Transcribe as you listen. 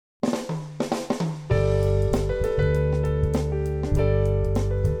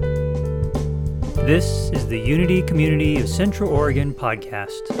This is the Unity Community of Central Oregon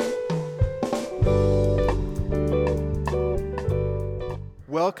podcast.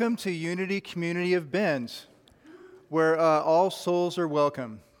 Welcome to Unity Community of Bend, where all souls are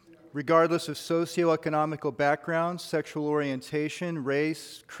welcome, regardless of socioeconomical background, sexual orientation,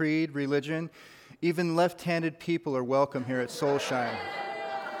 race, creed, religion. Even left-handed people are welcome here at Soulshine.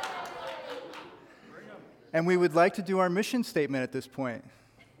 And we would like to do our mission statement at this point.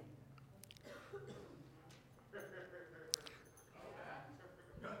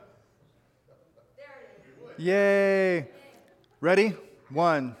 Yay! Ready?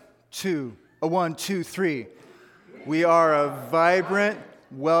 1, 2, 1, 2, 3. We are a vibrant,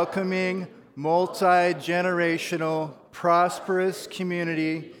 welcoming, multi-generational, prosperous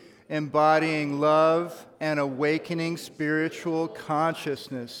community embodying love and awakening spiritual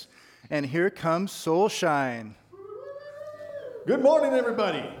consciousness. And here comes Soulshine. Good morning,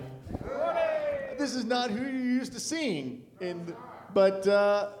 everybody. Good morning. This is not who you're used to seeing, but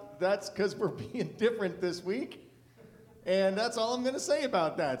that's because we're being different this week. And that's all I'm going to say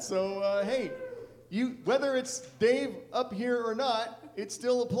about that. So, hey, whether it's Dave up here or not, it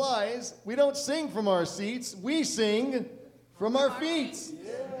still applies. We don't sing from our seats. We sing from our feet.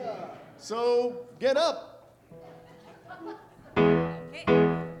 Yeah. So, get up. Okay.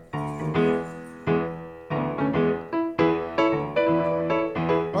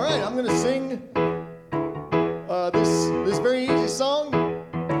 All right, I'm going to sing this very easy song.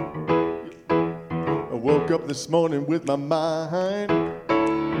 I woke up this morning with my mind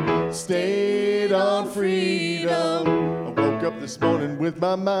stayed on freedom. I woke up this morning with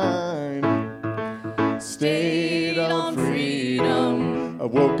my mind stayed on freedom. I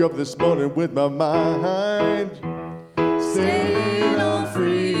woke up this morning with my mind stayed on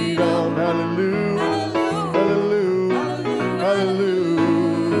freedom. Hallelujah, hallelujah, hallelujah.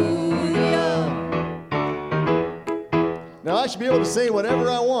 Now I should be able to say whatever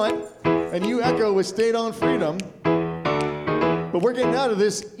I want, and you echo with stayed on freedom. But we're getting out of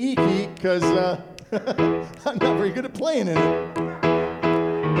this E key because I'm not very good at playing in it.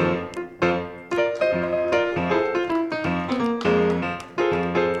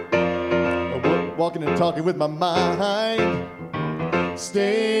 Walking and talking with my mind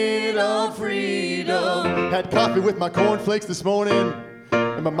stayed on freedom. Had coffee with my cornflakes this morning,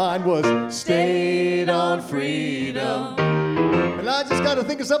 and my mind was stayed on freedom. And I just got to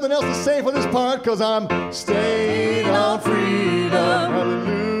think of something else to say for this part, because I'm stayed on freedom.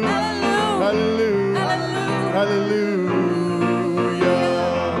 Hallelujah, hallelujah, hallelujah, hallelujah.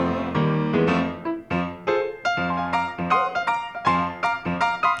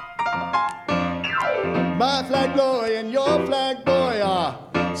 My flag boy and your flag boy are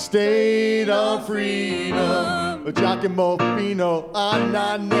stayed on freedom. Giacomo Fino,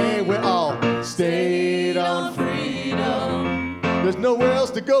 Anane, we're all stayed on freedom. There's nowhere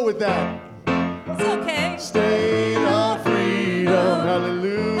else to go with that. It's okay. Stayed on freedom.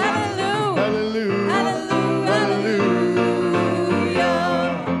 Hallelujah. Hallelujah. Hallelujah. Hallelujah.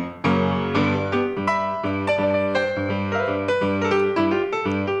 Hallelujah.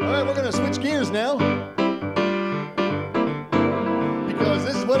 All right, we're going to switch gears now, because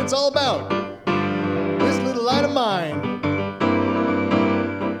this is what it's all about. This little light of mine.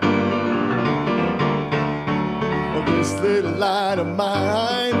 This little light of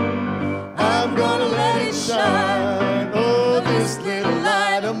mine, I'm gonna let it shine. Oh, this little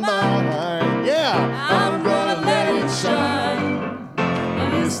light of mine, yeah, I'm gonna let it shine.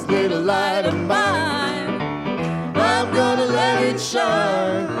 This little light of mine, I'm gonna let it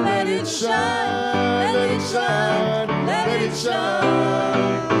shine. Let it shine, let it shine, let it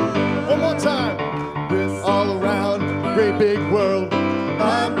shine. One more time. This all around the great big world,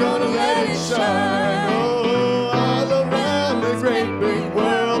 I'm gonna let it shine.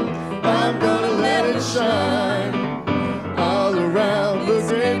 Shine all around the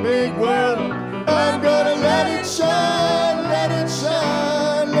great big world. I'm gonna let it shine, let it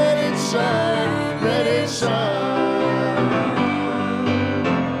shine, let it shine, let it shine.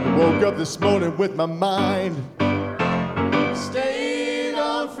 I woke up this morning with my mind stayed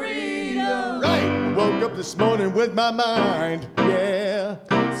on freedom. Right, I woke up this morning with my mind, yeah,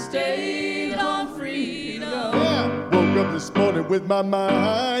 Stayed on freedom. yeah. Woke up this morning with my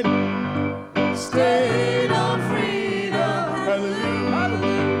mind stayed on freedom.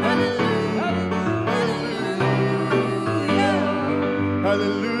 Hallelujah. Hallelujah. Hallelujah.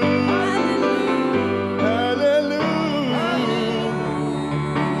 Hallelujah.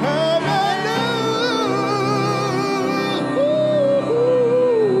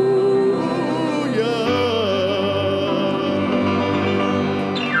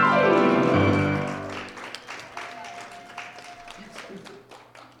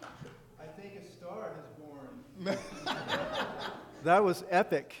 that was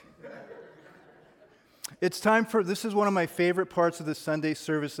epic. It's time for, this is one of my favorite parts of the Sunday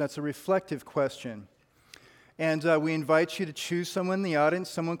service, that's a reflective question. And we invite you to choose someone in the audience,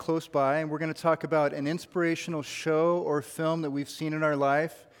 someone close by, and we're going to talk about an inspirational show or film that we've seen in our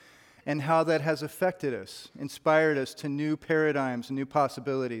life and how that has affected us, inspired us to new paradigms and new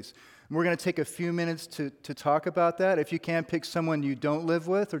possibilities. And we're going to take a few minutes to talk about that. If you can, pick someone you don't live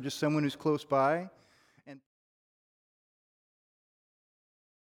with or just someone who's close by.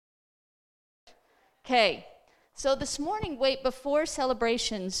 Okay, so this morning, wait, before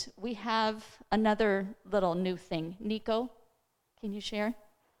celebrations, we have another little new thing. Nico, can you share?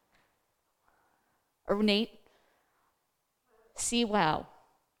 Or Nate? CWOW.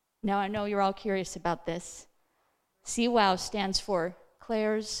 Now, I know you're all curious about this. CWOW stands for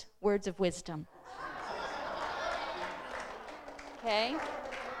Claire's Words of Wisdom. Okay?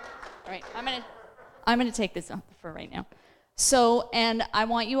 All right, I'm gonna take this off for right now. So, and I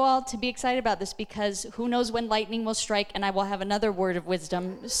want you all to be excited about this because who knows when lightning will strike and I will have another word of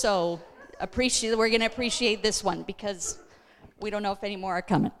wisdom. So, we're going to appreciate this one because we don't know if any more are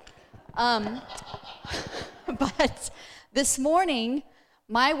coming. But this morning,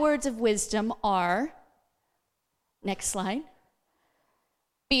 my words of wisdom are, next slide,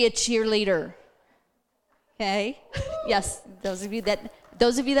 be a cheerleader. Okay? Yes, those of you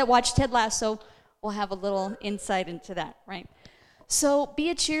that watch Ted Lasso, we'll have a little insight into that, right? So be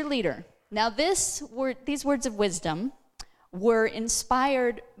a cheerleader. Now these words of wisdom were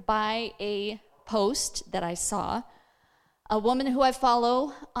inspired by a post that I saw. A woman who I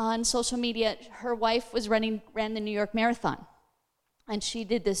follow on social media, her wife ran the New York Marathon. And she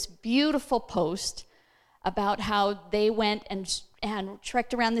did this beautiful post about how they went and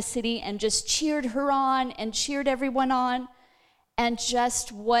trekked around the city and just cheered her on and cheered everyone on. And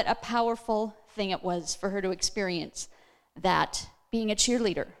just what a powerful thing it was for her to experience that, being a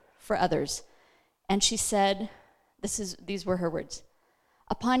cheerleader for others. And she said, these were her words,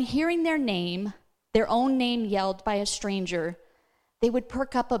 upon hearing their own name yelled by a stranger, they would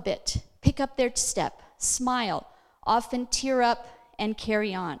perk up a bit, pick up their step, smile, often tear up and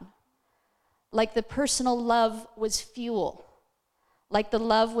carry on. Like the personal love was fuel, like the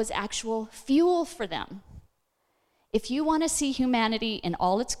love was actual fuel for them. If you want to see humanity in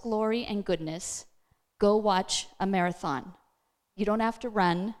all its glory and goodness, go watch a marathon. You don't have to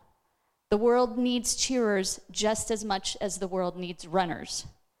run. The world needs cheerers just as much as the world needs runners.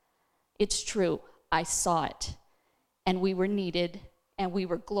 It's true. I saw it. And we were needed, and we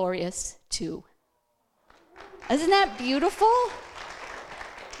were glorious too. Isn't that beautiful?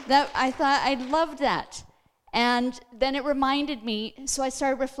 I loved that. And then it reminded me, so I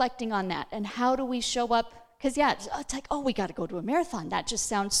started reflecting on that. And how do we show up? Because, yeah, it's like, oh, we got to go to a marathon. That just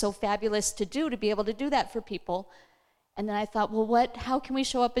sounds so fabulous to be able to do that for people. And then I thought, well, how can we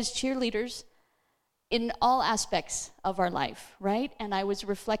show up as cheerleaders in all aspects of our life, right? And I was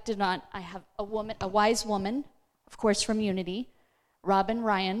reflected on, I have a wise woman, of course, from Unity, Robin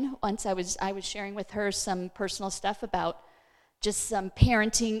Ryan. Once I was sharing with her some personal stuff about just some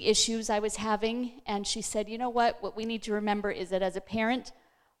parenting issues I was having. And she said, you know what we need to remember is that as a parent,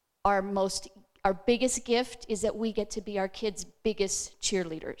 our biggest gift is that we get to be our kids' biggest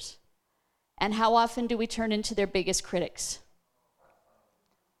cheerleaders. And how often do we turn into their biggest critics?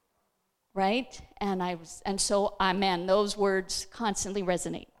 Right? Man, those words constantly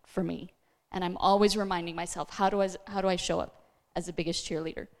resonate for me. And I'm always reminding myself, how do I show up as the biggest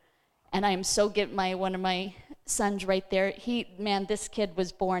cheerleader? And I am so one of my sons right there, this kid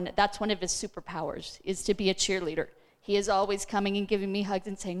was born, that's one of his superpowers, is to be a cheerleader. He is always coming and giving me hugs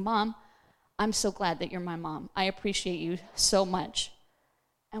and saying, Mom, I'm so glad that you're my mom. I appreciate you so much.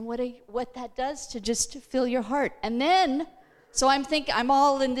 And what that does to just fill your heart. And then, so I'm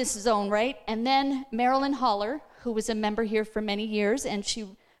all in this zone, right? And then Marilyn Holler, who was a member here for many years, and she, a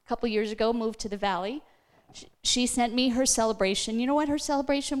couple years ago, moved to the Valley. She sent me her celebration. You know what her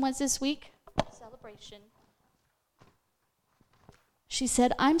celebration was this week? She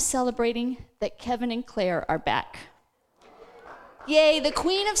said, I'm celebrating that Kevin and Claire are back. Yay, the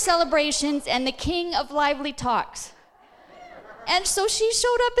queen of celebrations and the king of lively talks. And so she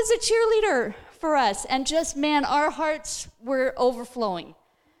showed up as a cheerleader for us. And just, man, our hearts were overflowing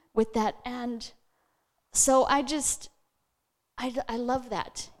with that. And so I love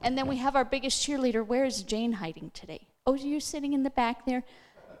that. And then we have our biggest cheerleader. Where is Jane hiding today? Oh, you're sitting in the back there?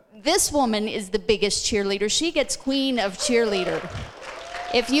 This woman is the biggest cheerleader. She gets queen of cheerleader.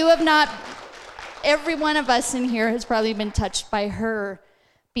 If you have not, every one of us in here has probably been touched by her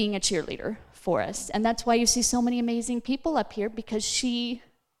being a cheerleader for us. And that's why you see so many amazing people up here, because she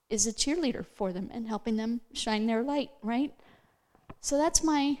is a cheerleader for them and helping them shine their light, right? So that's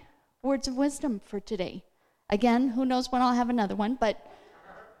my words of wisdom for today. Again, who knows when I'll have another one, but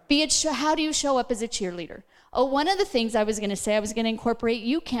how do you show up as a cheerleader? Oh, one of the things I was going to say, I was going to incorporate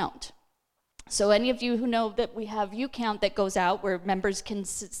YouCount. So any of you who know that we have YouCount that goes out where members can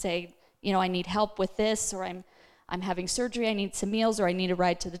say, I need help with this, or I'm having surgery, I need some meals, or I need a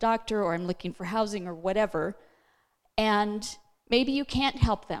ride to the doctor, or I'm looking for housing, or whatever. And maybe you can't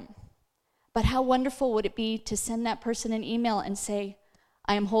help them. But how wonderful would it be to send that person an email and say,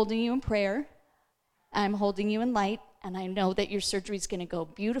 I am holding you in prayer, I'm holding you in light, and I know that your surgery is going to go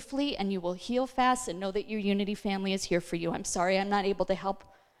beautifully, and you will heal fast, and know that your Unity family is here for you. I'm sorry I'm not able to help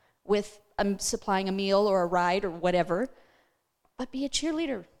with supplying a meal or a ride or whatever, but be a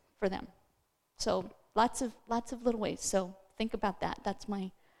cheerleader for them. So lots of little ways. So think about that. That's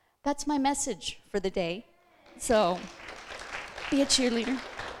my message for the day. So be a cheerleader.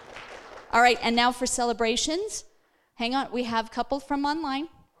 All right, and now for celebrations. Hang on, we have a couple from online.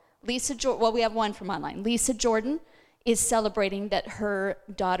 We have one from online. Lisa Jordan is celebrating that her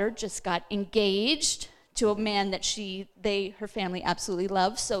daughter just got engaged to a man that her family absolutely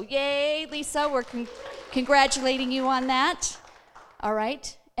loves. So yay, Lisa, we're congratulating you on that. All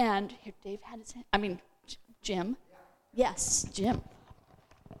right, and here, Dave had his hand. Jim. Yes, Jim.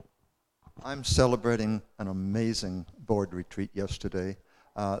 I'm celebrating an amazing board retreat yesterday.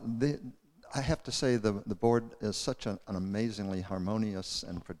 I have to say the board is such an amazingly harmonious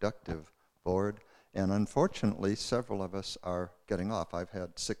and productive board, and unfortunately several of us are getting off. I've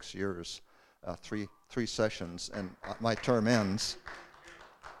had 6 years, three sessions, and my term ends.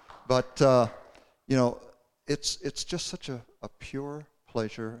 But it's just such a pure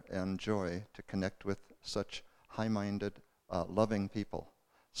pleasure and joy to connect with such high-minded, loving people.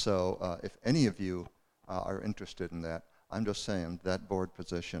 So if any of you are interested in that, I'm just saying that board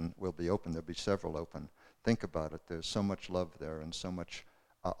position will be open. There'll be several open. Think about it. There's so much love there and so much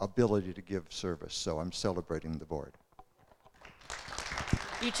ability to give service. So I'm celebrating the board.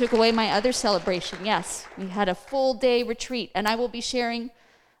 You took away my other celebration. Yes, we had a full day retreat, and I will be sharing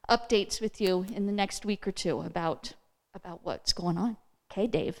updates with you in the next week or two about what's going on. Okay,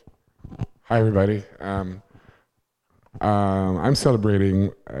 Dave. Hi, everybody. I'm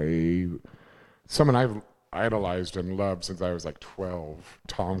celebrating someone I've idolized and loved since I was like 12.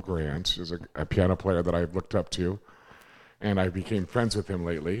 Tom Grant is a piano player that I've looked up to, and I became friends with him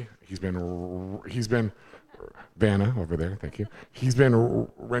lately. He's been Vanna over there, thank you. He's been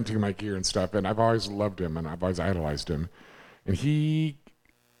renting my gear and stuff, and I've always loved him and I've always idolized him. And he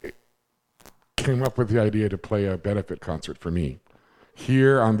came up with the idea to play a benefit concert for me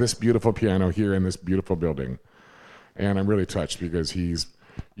here on this beautiful piano here in this beautiful building. And I'm really touched because he's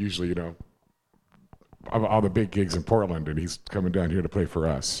usually, of all the big gigs in Portland, and he's coming down here to play for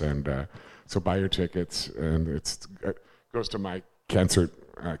us. And so buy your tickets, and it goes to my cancer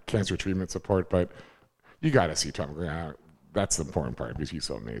treatment support. But you got to see Tom Grant. That's the important part because he's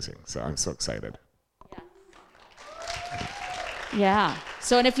so amazing. So I'm so excited. Yeah.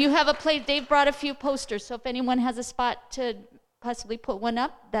 So, and if you have a place, Dave brought a few posters. So if anyone has a spot to possibly put one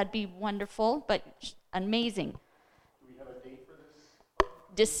up, that'd be wonderful. But amazing. Do we have a date for this?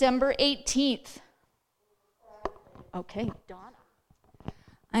 December 18th. Okay, Donna.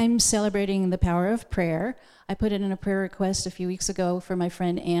 I'm celebrating the power of prayer. I put in a prayer request a few weeks ago for my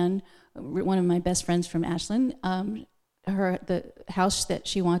friend Anne, one of my best friends from Ashland. The house that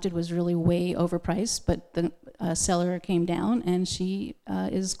she wanted was really way overpriced, but the seller came down, and she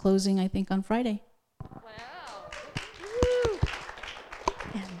is closing, I think, on Friday. Wow. Woo.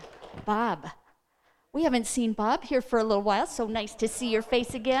 And Bob. We haven't seen Bob here for a little while, so nice to see your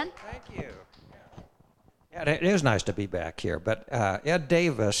face again. Thank you. Yeah, it is nice to be back here. But Ed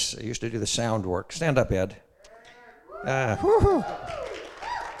Davis used to do the sound work. Stand up, Ed.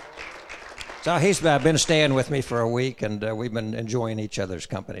 So he's been staying with me for a week, and we've been enjoying each other's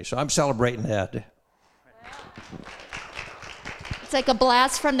company. So I'm celebrating Ed. It's like a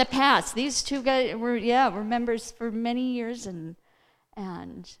blast from the past. These two guys were members for many years, and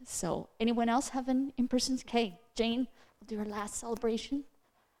so anyone else have an in-person? Okay, Jane, we'll do our last celebration.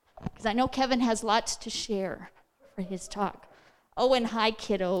 Because I know Kevin has lots to share for his talk. Oh, and hi,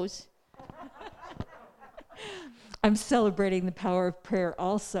 kiddos. I'm celebrating the power of prayer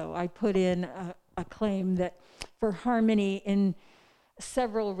also. I put in a claim that for harmony in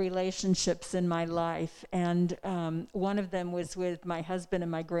several relationships in my life, and one of them was with my husband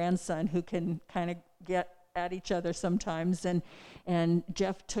and my grandson, who can kind of get at each other sometimes, and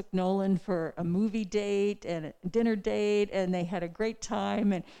Jeff took Nolan for a movie date and a dinner date, and they had a great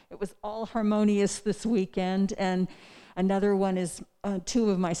time, and it was all harmonious this weekend. And another one is two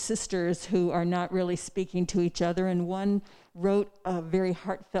of my sisters who are not really speaking to each other, and one wrote a very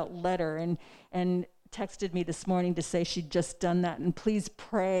heartfelt letter and texted me this morning to say she'd just done that, and please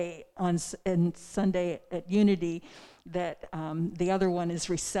pray on Sunday at Unity that the other one is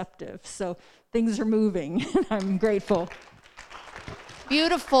receptive. So things are moving, and I'm grateful.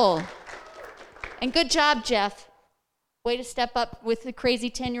 Beautiful. And good job, Jeff. Way to step up with the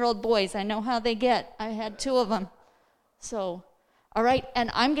crazy 10-year-old boys. I know how they get. I had 2 of them. So, all right. And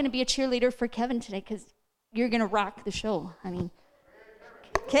I'm going to be a cheerleader for Kevin today because you're going to rock the show, honey.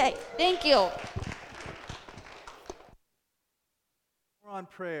 Okay. Thank you. We're on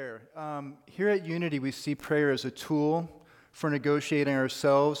prayer. Here at Unity, we see prayer as a tool for negotiating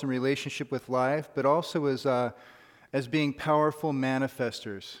ourselves in relationship with life, but also as being powerful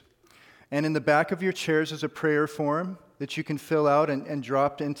manifestors. And in the back of your chairs is a prayer form that you can fill out and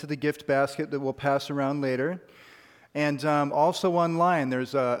drop into the gift basket that we'll pass around later. And also online,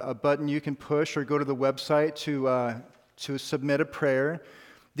 there's a button you can push or go to the website to submit a prayer.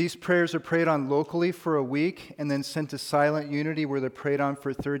 These prayers are prayed on locally for a week and then sent to Silent Unity where they're prayed on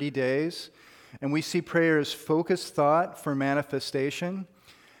for 30 days. And we see prayer as focused thought for manifestation.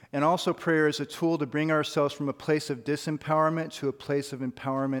 And also prayer is a tool to bring ourselves from a place of disempowerment to a place of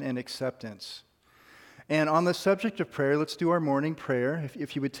empowerment and acceptance. And on the subject of prayer, let's do our morning prayer.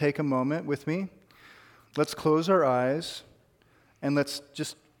 If you would take a moment with me, let's close our eyes and let's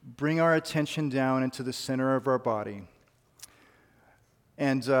just bring our attention down into the center of our body.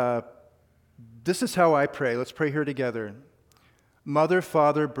 And this is how I pray. Let's pray here together. Mother,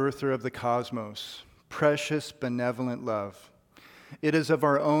 Father, birther of the cosmos, precious, benevolent love. It is of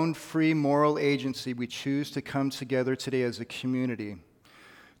our own free moral agency we choose to come together today as a community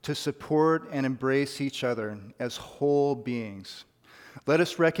to support and embrace each other as whole beings. Let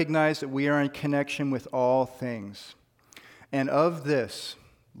us recognize that we are in connection with all things. And of this,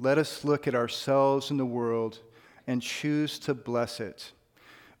 let us look at ourselves and the world and choose to bless it.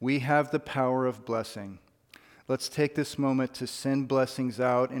 We have the power of blessing. Let's take this moment to send blessings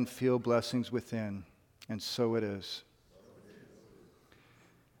out and feel blessings within. And so it is.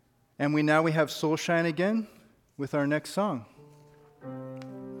 And we have Soul Shine again with our next song.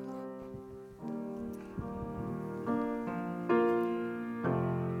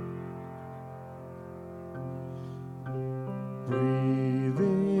 Breathe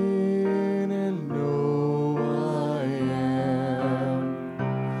in and know I am.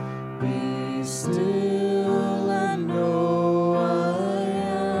 Be still and know I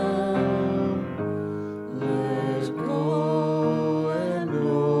am. Let go and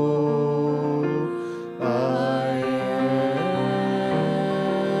know I am.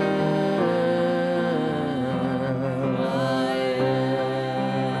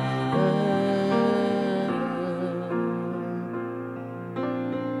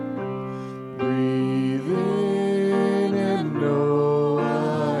 Breathe in and know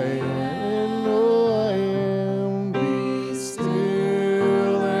I am, Be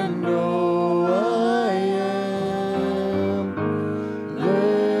still and know I am.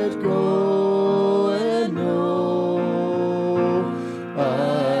 Let go and know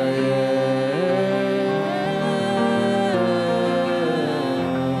I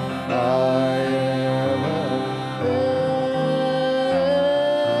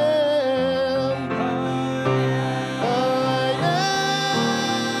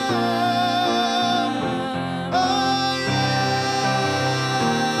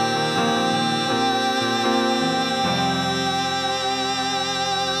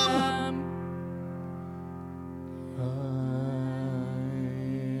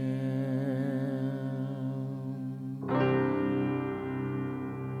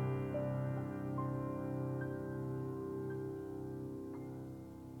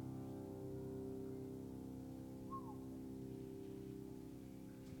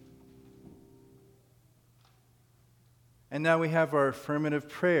And now we have our affirmative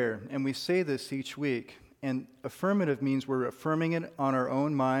prayer, and we say this each week. And affirmative means we're affirming it on our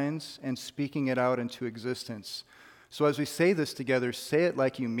own minds and speaking it out into existence. So as we say this together, say it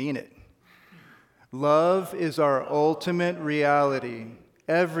like you mean it. Love is our ultimate reality,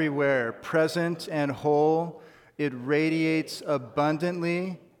 everywhere, present and whole. It radiates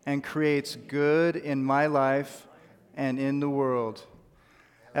abundantly and creates good in my life and in the world.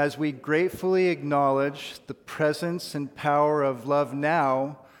 As we gratefully acknowledge the presence and power of love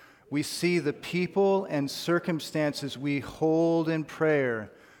now, we see the people and circumstances we hold in prayer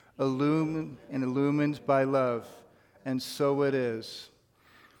illumined by love. And so it is.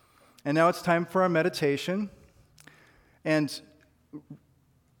 And now it's time for our meditation. And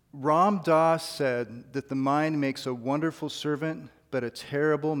Ram Dass said that the mind makes a wonderful servant, but a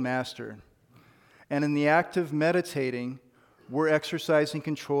terrible master. And in the act of meditating, we're exercising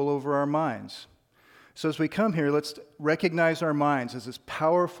control over our minds. So as we come here, let's recognize our minds as this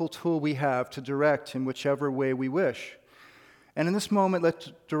powerful tool we have to direct in whichever way we wish. And in this moment,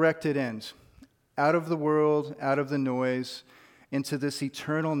 let's direct it in, out of the world, out of the noise, into this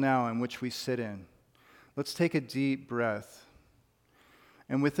eternal now in which we sit in. Let's take a deep breath.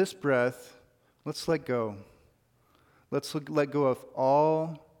 And with this breath, let's let go. Let's let go of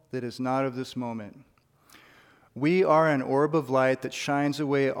all that is not of this moment. We are an orb of light that shines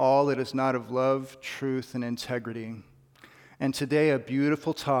away all that is not of love, truth, and integrity. And today, a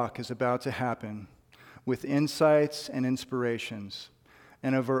beautiful talk is about to happen with insights and inspirations.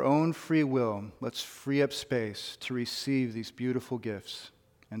 And of our own free will, let's free up space to receive these beautiful gifts.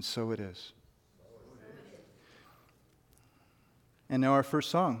 And so it is. And now our first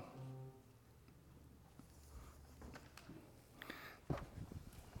song.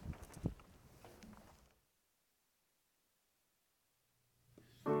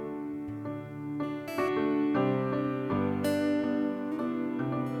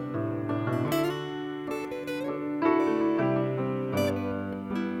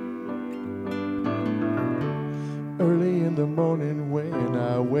 Early in the morning when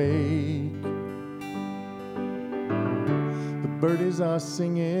I wake, the birdies are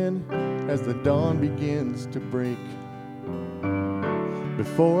singing as the dawn begins to break.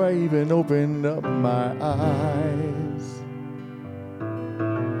 Before I even open up my eyes,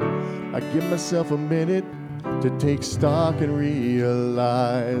 I give myself a minute to take stock and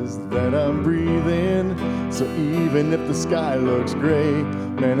realize that I'm breathing. So even if the sky looks gray,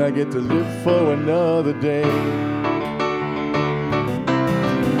 man, I get to live for another day.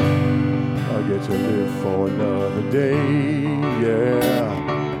 I get to live for another day, yeah.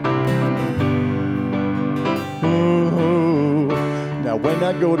 Ooh. Now when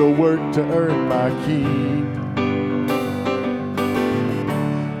I go to work to earn my keep,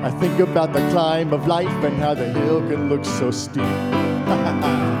 I think about the climb of life and how the hill can look so steep.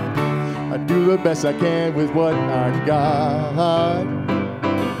 I do the best I can with what I got,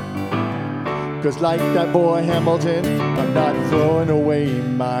 'cause like that boy Hamilton, I'm not throwing away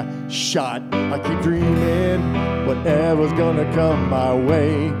my shot. I keep dreaming whatever's gonna come my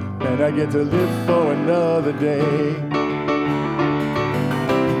way, and I get to live for another day.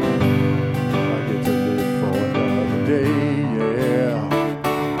 I get to live for another day, yeah.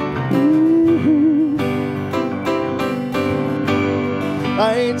 Ooh.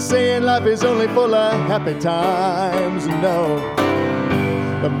 I ain't saying life is only full of happy times, no.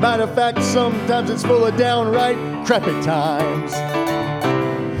 As a matter of fact, sometimes it's full of downright crappy times.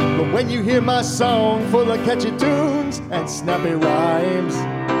 But when you hear my song full of catchy tunes and snappy rhymes,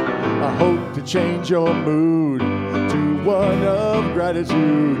 I hope to change your mood to one of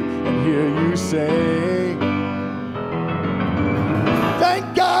gratitude and hear you say,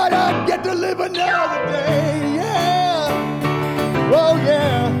 thank God I get to live another day, yeah. Oh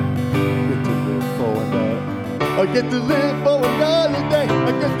yeah, get to live for another. I get to live for another day.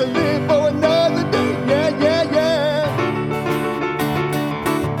 I get to live for another day. Yeah, yeah, yeah.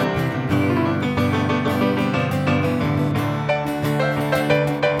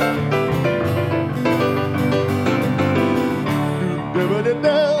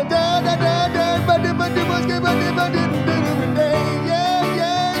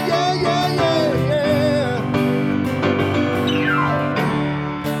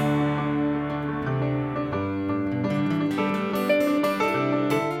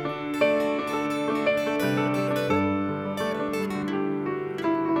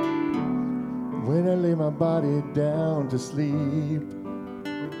 When I lay my body down to sleep,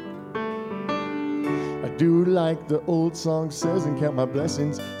 I do like the old song says and count my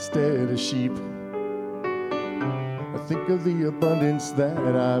blessings instead of sheep. I think of the abundance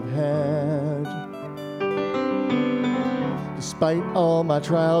that I've had. Despite all my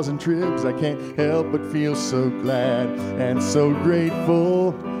trials and tribs, I can't help but feel so glad and so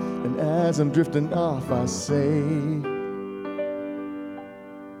grateful. And as I'm drifting off, I say,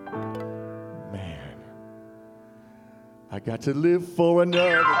 I got to live for another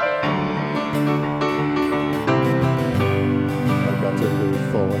day. I got to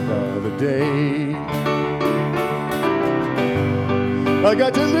live for another day. I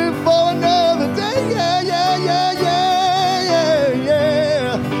got to live for another day. Yeah, yeah, yeah, yeah, yeah,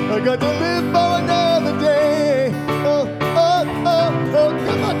 yeah. I got to live for another day. Oh, oh, oh, oh.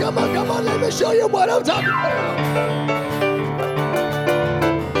 Come on, come on, come on. Let me show you what I'm talking about.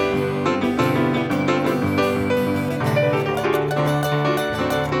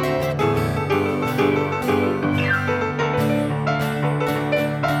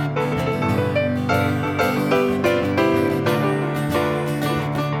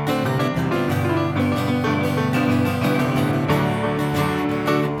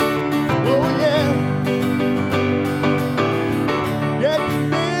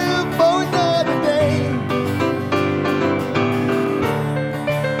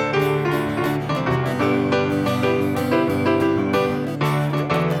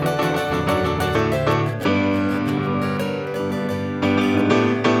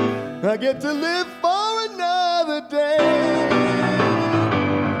 get to live for another day.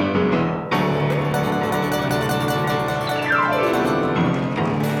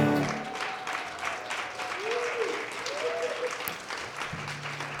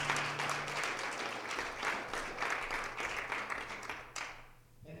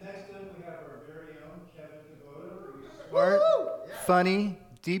 Smart, funny,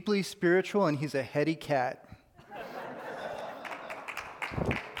 deeply spiritual, and he's a heady cat.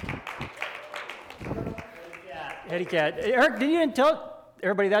 Eddie Cat. Eric, didn't you tell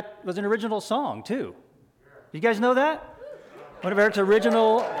everybody that was an original song, too? You guys know that? One of Eric's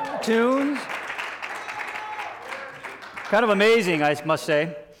original tunes? Kind of amazing, I must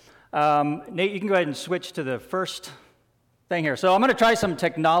say. Nate, you can go ahead and switch to the first thing here. So I'm going to try some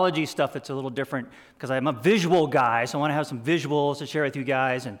technology stuff that's a little different because I'm a visual guy, so I want to have some visuals to share with you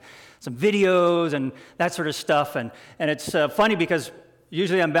guys and some videos and that sort of stuff. And it's funny because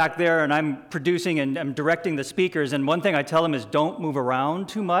usually I'm back there and I'm producing and I'm directing the speakers, and one thing I tell them is don't move around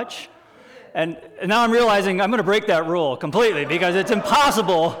too much. And now I'm realizing I'm going to break that rule completely because it's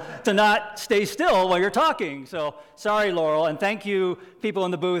impossible to not stay still while you're talking. So sorry, Laurel, and thank you, people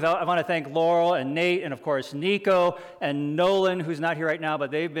in the booth. I want to thank Laurel and Nate and, of course, Nico and Nolan, who's not here right now, but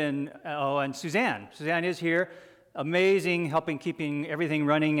they've been, and Suzanne. Suzanne is here. Amazing, keeping everything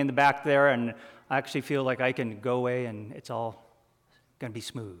running in the back there, and I actually feel like I can go away and it's all going to be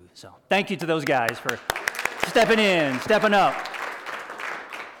smooth. So thank you to those guys for stepping in, stepping up.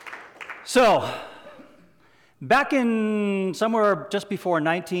 So, back in somewhere just before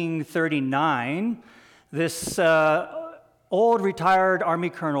 1939, this old retired Army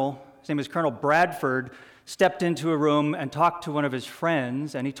colonel, his name was Colonel Bradford, stepped into a room and talked to one of his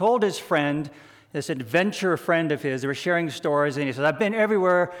friends, and he told his friend, this adventure friend of his, they were sharing stories, and he said, I've been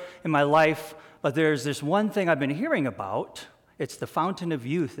everywhere in my life, but there's this one thing I've been hearing about. It's the fountain of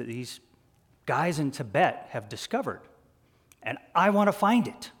youth that these guys in Tibet have discovered, and I want to find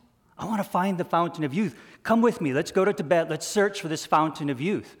it. I want to find the fountain of youth. Come with me. Let's go to Tibet. Let's search for this fountain of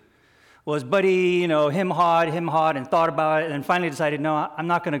youth. Well, his buddy, him-hawed, and thought about it, and then finally decided, no, I'm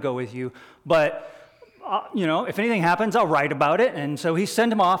not going to go with you. But, if anything happens, I'll write about it. And so he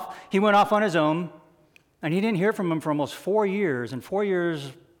sent him off. He went off on his own, and he didn't hear from him for almost 4 years. And 4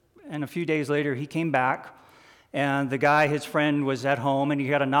 years and a few days later, he came back, and the guy, his friend, was at home, and he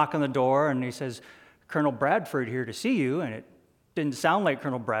got a knock on the door, and he says, Colonel Bradford here to see you, and it didn't sound like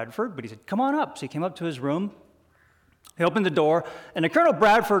Colonel Bradford, but he said, come on up. So he came up to his room. He opened the door, and Colonel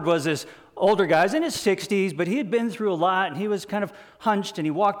Bradford was this older guy. He's in his 60s, but he had been through a lot, and he was kind of hunched, and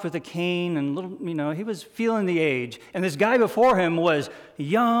he walked with a cane, and he was feeling the age. And this guy before him was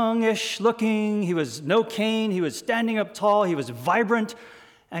youngish looking. He was no cane. He was standing up tall. He was vibrant.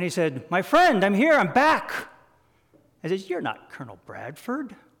 And he said, my friend, I'm here. I'm back. I said, you're not Colonel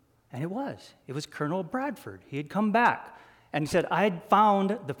Bradford. And it was Colonel Bradford. He had come back. And he said, I had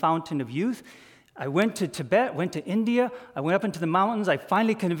found the fountain of youth. I went to Tibet, went to India. I went up into the mountains. I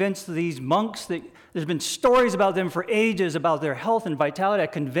finally convinced these monks that there's been stories about them for ages, about their health and vitality. I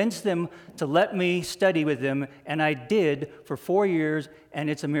convinced them to let me study with them, and I did for 4 years, and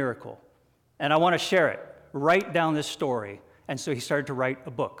it's a miracle. And I want to share it. Write down this story. And so he started to write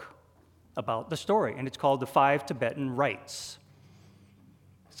a book about the story, and it's called The 5 Tibetan Rites.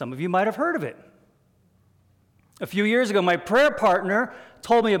 Some of you might have heard of it. A few years ago, my prayer partner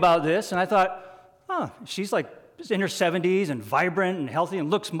told me about this, and I thought, she's like in her 70s and vibrant and healthy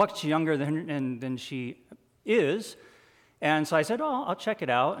and looks much younger than she is. And so I said, I'll check it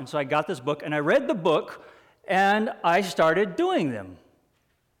out. And so I got this book, and I read the book, and I started doing them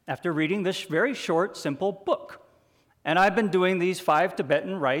after reading this very short, simple book. And I've been doing these 5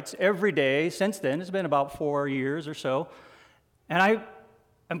 Tibetan rites every day since then. It's been about 4 years or so. And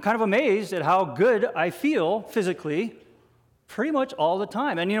I'm kind of amazed at how good I feel physically pretty much all the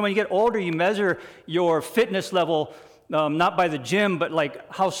time. And when you get older, you measure your fitness level not by the gym, but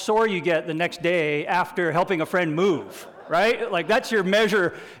like how sore you get the next day after helping a friend move, right? Like that's your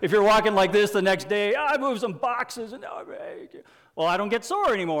measure. If you're walking like this the next day, I moved some boxes, and well, I don't get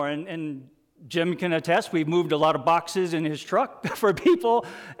sore anymore. And Jim can attest, we've moved a lot of boxes in his truck for people,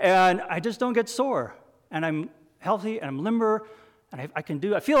 and I just don't get sore. And I'm healthy, and I'm limber, and I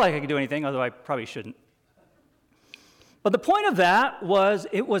feel like I can do anything, although I probably shouldn't. But the point of that was,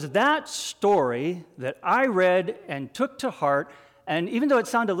 it was that story that I read and took to heart, and even though it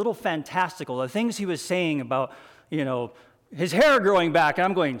sounded a little fantastical, the things he was saying about, his hair growing back, and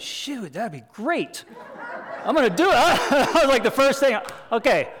I'm going, shoot, that'd be great. I'm going to do it. That was like the first thing.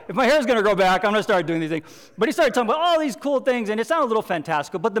 Okay, if my hair's going to grow back, I'm going to start doing these things. But he started talking about all these cool things, and it sounded a little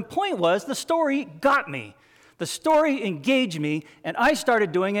fantastical, but the point was, the story got me. The story engaged me, and I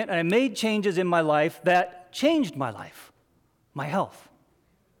started doing it, and I made changes in my life that changed my life, my health.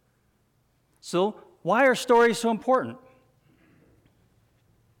 So, why are stories so important?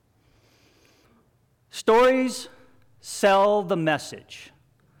 Stories sell the message.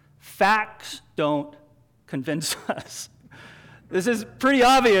 Facts don't convince us. This is pretty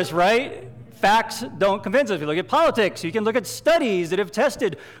obvious, right? Facts don't convince us. If you look at politics, you can look at studies that have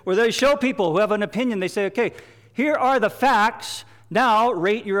tested where they show people who have an opinion, they say, okay, here are the facts, now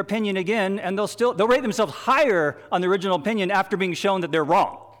rate your opinion again, and they'll rate themselves higher on the original opinion after being shown that they're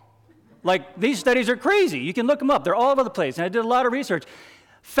wrong. Like, these studies are crazy. You can look them up. They're all over the place, and I did a lot of research.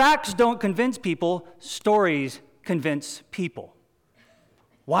 Facts don't convince people. Stories convince people.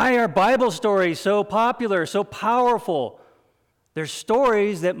 Why are Bible stories so popular, so powerful? They're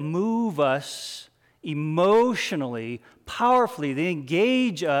stories that move us emotionally, powerfully. They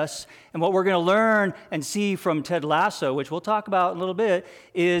engage us. And what we're going to learn and see from Ted Lasso, which we'll talk about in a little bit,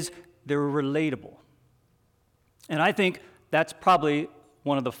 is they're relatable. And I think that's probably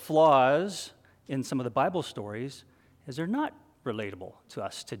one of the flaws in some of the Bible stories, is they're not relatable to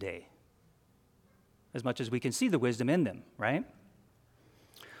us today, as much as we can see the wisdom in them, right?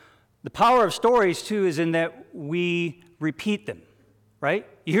 The power of stories, too, is in that we repeat them, right?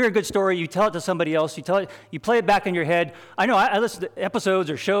 You hear a good story, you tell it to somebody else, you play it back in your head. I know I listen to episodes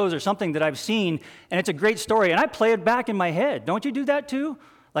or shows or something that I've seen, and it's a great story, and I play it back in my head. Don't you do that, too?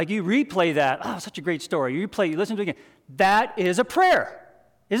 Like, you replay that. Oh, such a great story. You listen to it again. That is a prayer,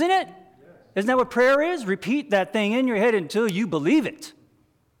 isn't it? Isn't that what prayer is? Repeat that thing in your head until you believe it,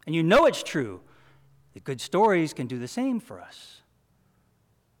 and you know it's true. The good stories can do the same for us.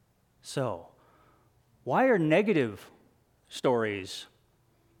 So, why are negative stories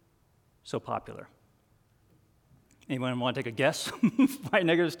so popular? Anyone want to take a guess why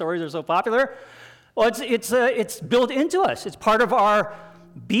negative stories are so popular? Well, it's built into us. It's part of our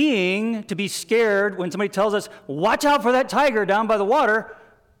being to be scared when somebody tells us, watch out for that tiger down by the water.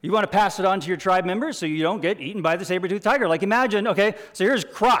 You want to pass it on to your tribe members so you don't get eaten by the saber-toothed tiger. Like, imagine, okay, so here's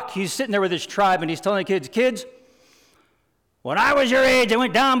Croc. He's sitting there with his tribe, and he's telling the kids, when I was your age, I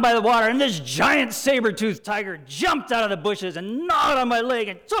went down by the water, and this giant saber-toothed tiger jumped out of the bushes and gnawed on my leg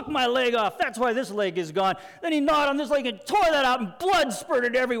and took my leg off. That's why this leg is gone. Then he gnawed on this leg and tore that out, and blood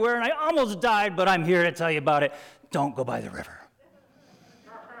spurted everywhere, and I almost died, but I'm here to tell you about it. Don't go by the river.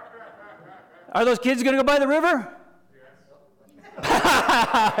 Are those kids going to go by the river?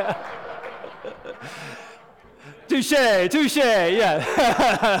 Touche,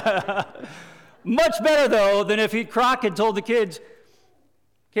 yeah. Much better, though, than if Croc had told the kids,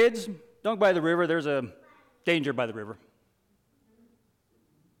 don't go by the river, there's a danger by the river.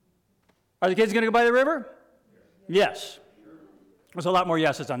 Are the kids going to go by the river? Yes. There's a lot more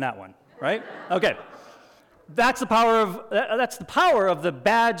yeses on that one, right? Okay. That's the power of the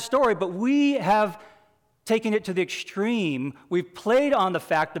bad story, but we have taken it to the extreme. We've played on the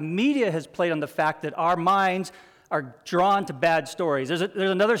fact, the media has played on the fact that our minds are drawn to bad stories. There's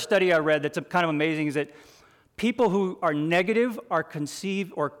another study I read that's kind of amazing, is that people who are negative are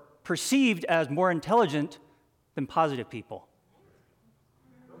conceived or perceived as more intelligent than positive people.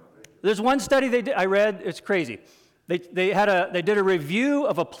 There's one study I read, it's crazy. They did a review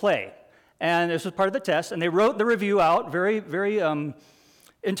of a play, and this was part of the test, and they wrote the review out very, very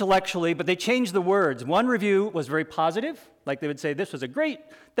intellectually, but they changed the words. One review was very positive, like they would say, this was a great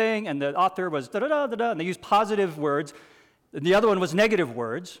thing, and the author was da-da-da-da-da, and they used positive words. And the other one was negative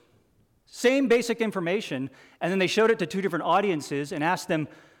words. Same basic information, and then they showed it to two different audiences and asked them,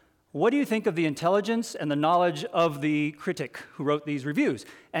 what do you think of the intelligence and the knowledge of the critic who wrote these reviews?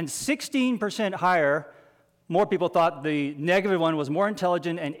 And 16% higher, more people thought the negative one was more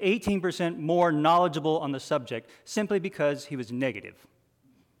intelligent and 18% more knowledgeable on the subject, simply because he was negative.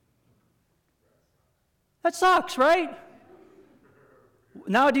 That sucks, right?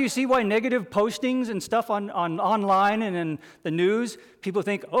 Now do you see why negative postings and stuff on online and in the news, people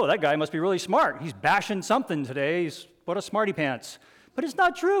think, oh, that guy must be really smart. He's bashing something today. What a smarty pants. But it's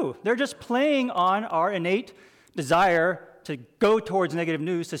not true. They're just playing on our innate desire to go towards negative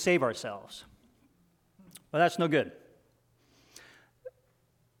news to save ourselves. Well, that's no good.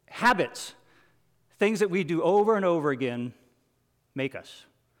 Habits, things that we do over and over again, make us.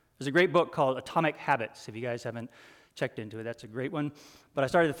 There's a great book called Atomic Habits. If you guys haven't checked into it, that's a great one. But I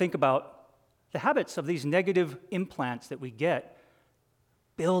started to think about the habits of these negative implants that we get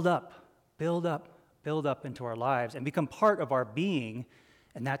build up into our lives and become part of our being,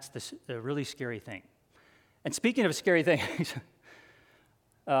 and that's the really scary thing. And speaking of scary things,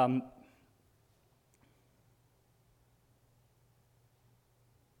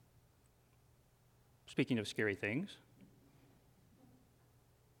 Speaking of scary things.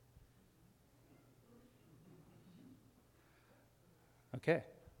 Okay,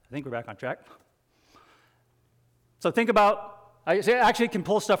 I think we're back on track. So think about, I actually can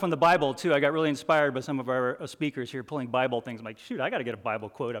pull stuff from the Bible too. I got really inspired by some of our speakers here pulling Bible things. I'm like, shoot, I got to get a Bible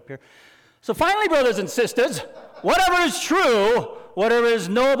quote up here. So finally, brothers and sisters, whatever is true, whatever is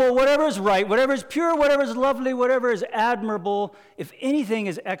noble, whatever is right, whatever is pure, whatever is lovely, whatever is admirable, if anything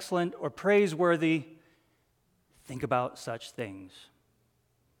is excellent or praiseworthy, think about such things.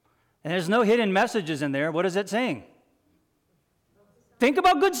 And there's no hidden messages in there. What is it saying? Think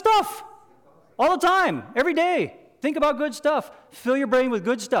about good stuff all the time, every day. Think about good stuff. Fill your brain with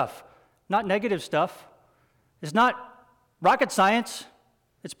good stuff, not negative stuff. It's not rocket science.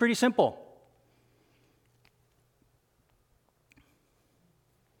 It's pretty simple.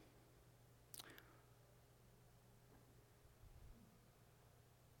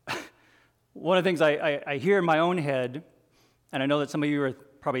 One of the things I hear in my own head, and I know that some of you are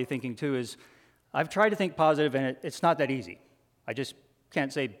probably thinking too, is I've tried to think positive, and it's not that easy. I just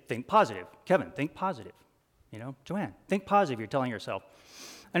can't say, think positive. Kevin, think positive. You know, Joanne, think positive, you're telling yourself.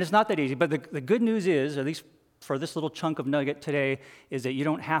 And it's not that easy, but the good news is, at least for this little chunk of nugget today, is that you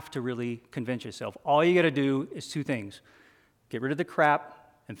don't have to really convince yourself. All you got to do is two things. Get rid of the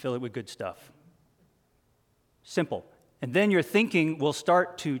crap and fill it with good stuff. Simple. And then your thinking will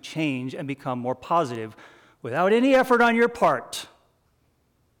start to change and become more positive without any effort on your part.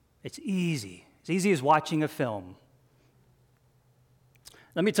 It's easy. It's easy as watching a film.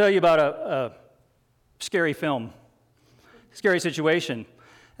 Let me tell you about a scary film, scary situation.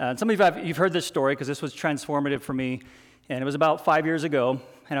 Some of you you've heard this story because this was transformative for me, and it was about 5 years ago.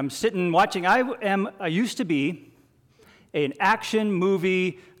 And I'm sitting watching. I used to be an action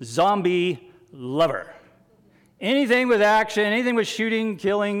movie zombie lover. Anything with action, anything with shooting,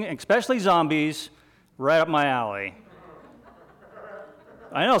 killing, especially zombies, right up my alley.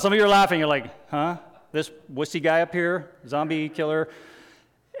 I know some of you are laughing. You're like, huh? This wussy guy up here, zombie killer.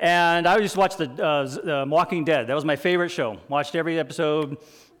 And I used to watch the Walking Dead. That was my favorite show. Watched every episode.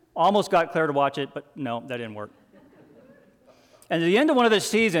 Almost got Claire to watch it, but no, that didn't work. And at the end of one of the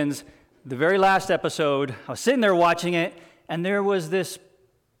seasons, the very last episode, I was sitting there watching it, and there was this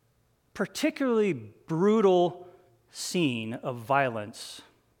particularly brutal scene of violence.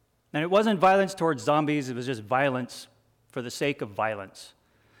 And it wasn't violence towards zombies, it was just violence for the sake of violence.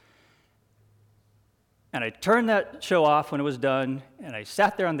 And I turned that show off when it was done, and I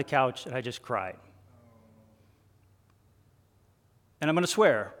sat there on the couch, and I just cried. And I'm going to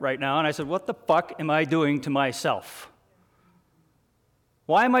swear right now, and I said, what the fuck am I doing to myself?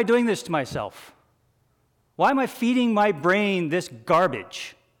 Why am I doing this to myself? Why am I feeding my brain this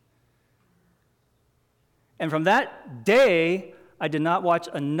garbage? And from that day, I did not watch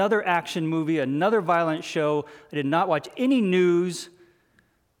another action movie, another violent show. I did not watch any news.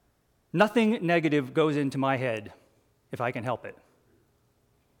 Nothing negative goes into my head if I can help it.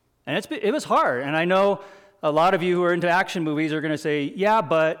 And it was hard. And I know a lot of you who are into action movies are going to say, yeah,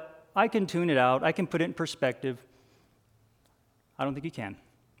 but I can tune it out. I can put it in perspective. I don't think you can.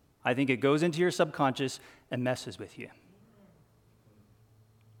 I think it goes into your subconscious and messes with you.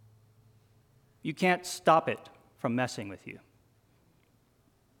 You can't stop it from messing with you.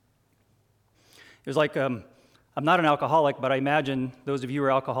 It was like, I'm not an alcoholic, but I imagine those of you who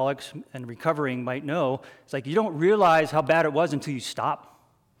are alcoholics and recovering might know, it's like you don't realize how bad it was until you stop.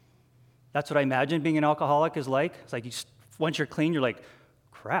 That's what I imagine being an alcoholic is like. It's like once you're clean, you're like,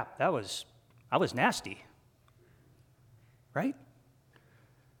 crap, I was nasty. Right?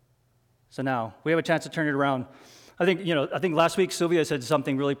 So now we have a chance to turn it around. I think last week Sylvia said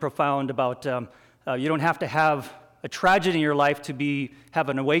something really profound about you don't have to have a tragedy in your life to have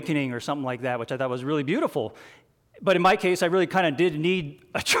an awakening or something like that, which I thought was really beautiful. But in my case, I really kind of did need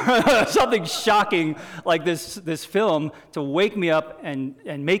something shocking like this film to wake me up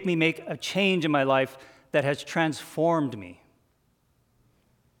and make me make a change in my life that has transformed me.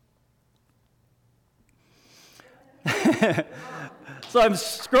 So I'm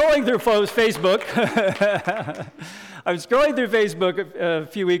scrolling through Facebook. I was scrolling through Facebook a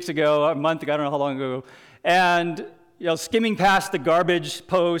few weeks ago, a month ago, I don't know how long ago, and skimming past the garbage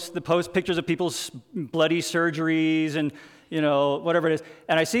posts, pictures of people's bloody surgeries and whatever it is,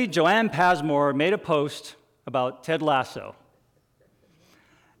 and I see Joanne Passmore made a post about Ted Lasso.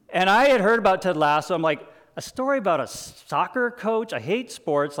 And I had heard about Ted Lasso. I'm like, a story about a soccer coach? I hate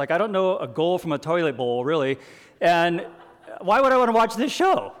sports. Like, I don't know a goal from a toilet bowl, really. And why would I want to watch this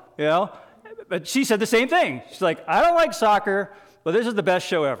show? But she said the same thing. She's like, I don't like soccer, but this is the best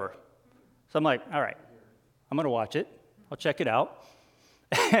show ever. So I'm like, all right, I'm going to watch it. I'll check it out.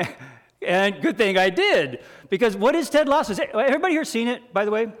 And good thing I did, because what is Ted Lasso? Has everybody here seen it, by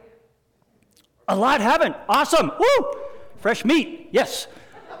the way? A lot haven't. Awesome. Woo! Fresh meat. Yes.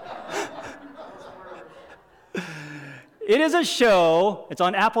 It is a show. It's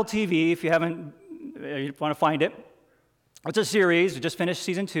on Apple TV if you want to find it. It's a series. We just finished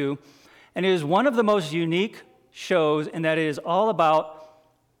season 2. And it is one of the most unique shows in that it is all about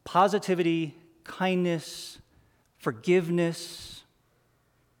positivity, kindness, forgiveness,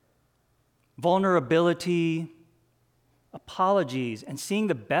 vulnerability, apologies, and seeing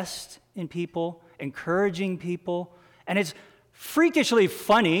the best in people, encouraging people. And it's freakishly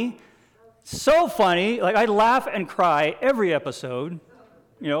funny, so funny. Like, I laugh and cry every episode.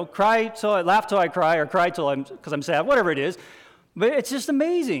 You know, laugh till I cry, or cry because I'm sad, whatever it is. But it's just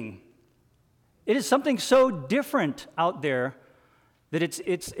amazing. It is something so different out there that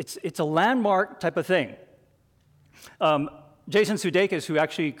it's a landmark type of thing. Jason Sudeikis, who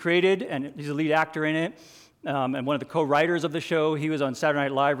actually created, and he's a lead actor in it, and one of the co-writers of the show, he was on Saturday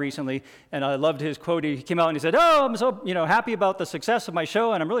Night Live recently, and I loved his quote. He came out and he said, I'm so happy about the success of my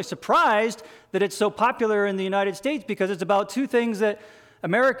show, and I'm really surprised that it's so popular in the United States, because it's about two things that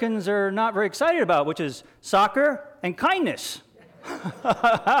Americans are not very excited about, which is soccer and kindness.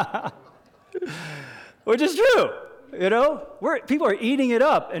 Which is true, people are eating it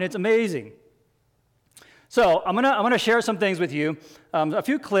up, and it's amazing. So I'm gonna share some things with you, a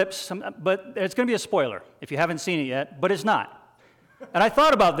few clips, but it's gonna be a spoiler if you haven't seen it yet, but it's not. And I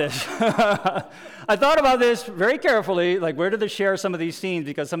thought about this. I thought about this very carefully, like where to share some of these scenes,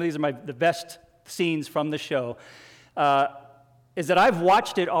 because some of these are the best scenes from the show. Is that I've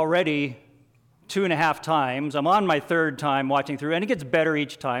watched it already 2.5 times. I'm on my 3rd time watching through, and it gets better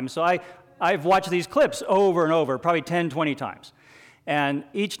each time. So I've watched these clips over and over, probably 10, 20 times. And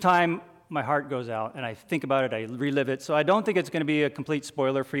each time, my heart goes out, and I think about it, I relive it. So I don't think it's going to be a complete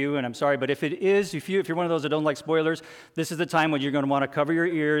spoiler for you, and I'm sorry, but if it is, if you're one of those that don't like spoilers, this is the time when you're going to want to cover your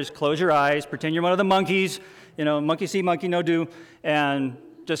ears, close your eyes, pretend you're one of the monkeys, monkey see, monkey no do, and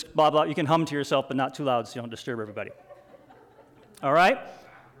just blah, blah. You can hum to yourself, but not too loud so you don't disturb everybody. All right?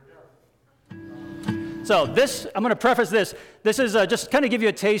 So I'm going to preface this. This is just kind of give you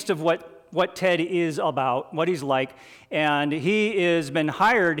a taste of what Ted is about, what he's like. And he has been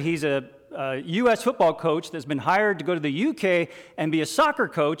hired. He's a U.S. football coach that's been hired to go to the U.K. and be a soccer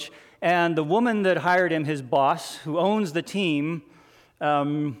coach. And the woman that hired him, his boss, who owns the team,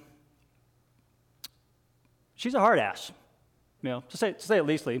 she's a hard ass. To say it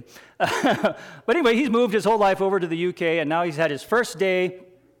leastly. But anyway, he's moved his whole life over to the UK, and now he's had his first day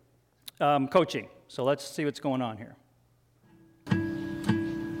coaching. So let's see what's going on here.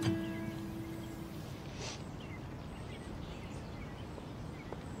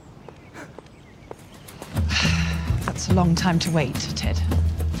 That's a long time to wait, Ted.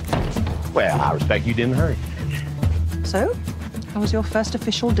 Well, I respect you didn't hurry. So, how was your first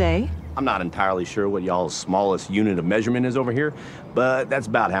official day? I'm not entirely sure what y'all's smallest unit of measurement is over here, but that's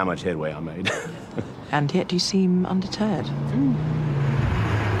about how much headway I made. And yet you seem undeterred.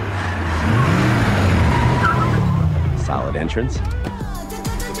 Solid entrance.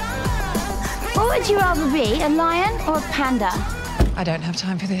 What would you rather be, a lion or a panda? I don't have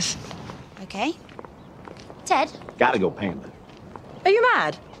time for this. Okay. Ted? Gotta go panda. Are you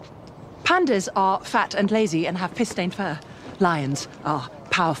mad? Pandas are fat and lazy and have piss-stained fur. Lions are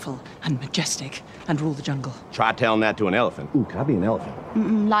powerful and majestic and rule the jungle. Try telling that to an elephant. Ooh, could I be an elephant?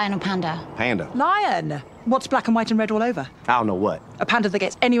 Lion or panda? Panda. Lion! What's black and white and red all over? I don't know what. A panda that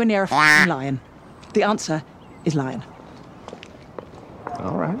gets anywhere near a f***ing lion. The answer is lion.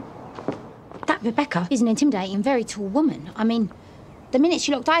 All right. That Rebecca is an intimidating, very tall woman. I mean, the minute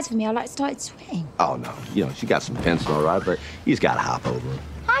she locked eyes with me, I started sweating. Oh, no. She got some pencil, all right, but you just gotta hop over it.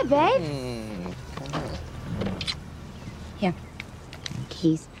 Hi, babe. Here.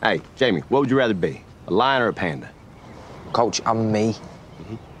 Keys. Hey, Jamie, what would you rather be? A lion or a panda? Coach, I'm me.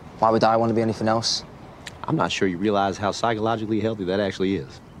 Why would I want to be anything else? I'm not sure you realize how psychologically healthy that actually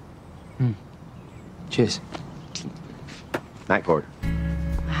is. Cheers. Night, Porter.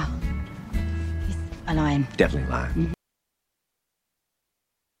 Wow. He's a lion. Definitely a lion.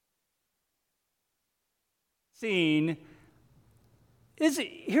 Scene.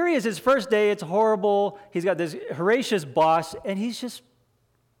 Here he is, his first day, it's horrible. He's got this voracious boss, and he's just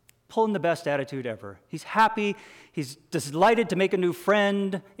pulling the best attitude ever. He's happy. He's delighted to make a new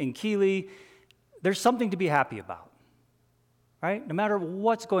friend in Keeley. There's something to be happy about, right? No matter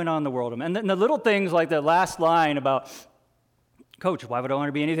what's going on in the world. And the little things like the last line about, Coach, why would I want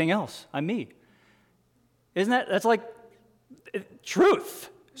to be anything else? I'm me. That's like truth.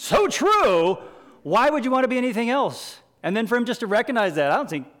 So true. Why would you want to be anything else? And then for him just to recognize that, I don't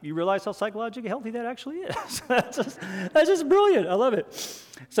think you realize how psychologically healthy that actually is. that's just brilliant. I love it.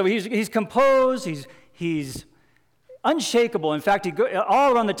 So he's composed. He's unshakable. In fact,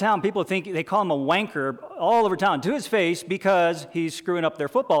 all around the town, people think they call him a wanker all over town to his face because he's screwing up their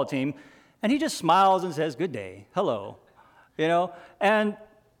football team. And he just smiles and says, "Good day, hello," And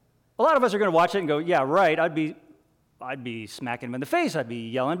a lot of us are going to watch it and go, "Yeah, right. I'd be smacking him in the face. I'd be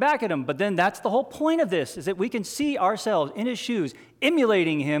yelling back at him." But then that's the whole point of this, is that we can see ourselves in his shoes,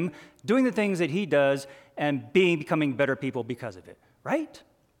 emulating him, doing the things that he does, and becoming better people because of it, right?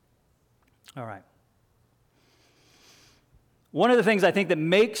 All right. One of the things I think that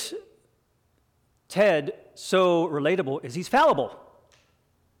makes Ted so relatable is he's fallible.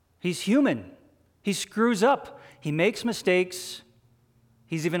 He's human. He screws up. He makes mistakes.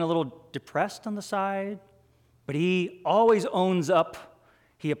 He's even a little depressed on the side. But he always owns up,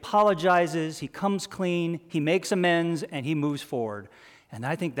 he apologizes, he comes clean, he makes amends, and he moves forward. And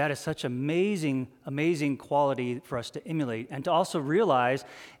I think that is such amazing, amazing quality for us to emulate and to also realize,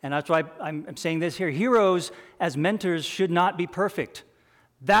 and that's why I'm saying this here, heroes as mentors should not be perfect.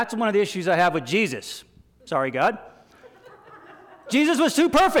 That's one of the issues I have with Jesus. Sorry, God. Jesus was too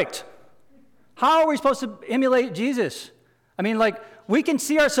perfect. How are we supposed to emulate Jesus? I mean, we can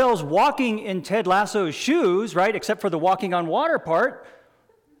see ourselves walking in Ted Lasso's shoes, right, except for the walking on water part,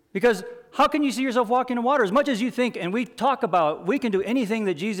 because how can you see yourself walking in water? As much as you think, and we talk about, we can do anything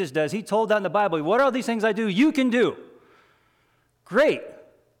that Jesus does. He told that in the Bible. What are these things I do? You can do. Great.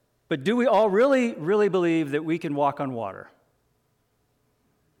 But do we all really, really believe that we can walk on water?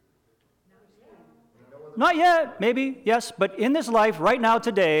 Not yet, maybe, yes. But in this life, right now,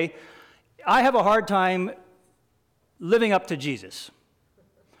 today, I have a hard time living up to Jesus.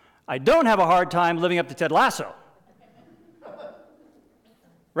 I don't have a hard time living up to Ted Lasso.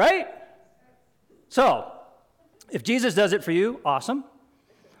 Right? So, if Jesus does it for you, awesome.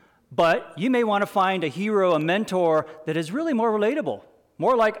 But you may want to find a hero, a mentor that is really more relatable.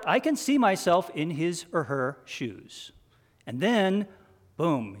 More like, I can see myself in his or her shoes. And then,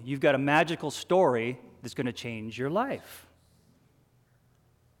 boom, you've got a magical story that's going to change your life.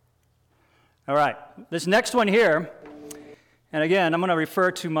 All right, this next one here, and again, I'm going to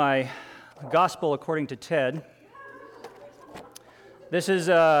refer to my Gospel according to Ted. This is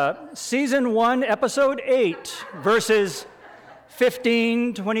Season 1, Episode 8, verses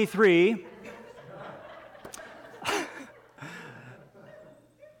 15, 23.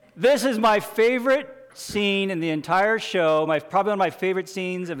 This is my favorite scene in the entire show, probably one of my favorite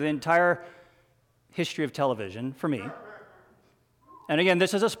scenes of the entire history of television for me. And again,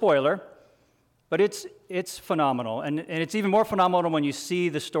 this is a spoiler, but it's phenomenal. And it's even more phenomenal when you see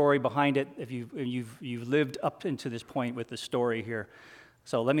the story behind it, if you've lived up into this point with the story here.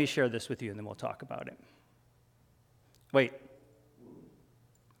 So let me share this with you, and then we'll talk about it. Wait.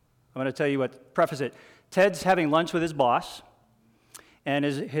 I'm going to tell you preface it. Ted's having lunch with his boss, and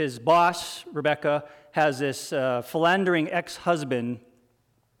his boss, Rebecca, has this philandering ex-husband,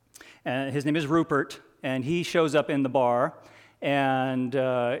 and his name is Rupert, and he shows up in the bar, and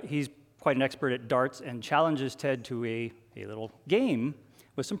he's quite an expert at darts and challenges Ted to a little game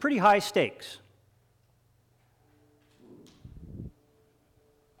with some pretty high stakes.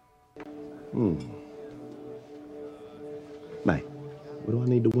 Mate, what do I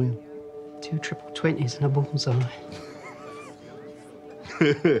need to win? 2 triple 20s and a bullseye.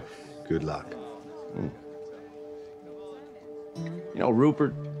 Good luck. You know,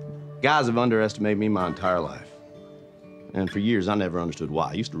 Rupert, guys have underestimated me my entire life. And for years, I never understood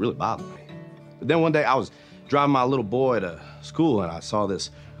why. It used to really bother me. But then one day, I was driving my little boy to school, and I saw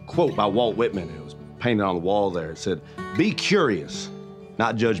this quote by Walt Whitman. It was painted on the wall there. It said, "Be curious,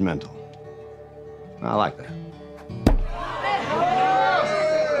 not judgmental." I like that.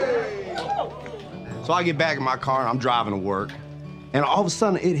 So I get back in my car, and I'm driving to work, and all of a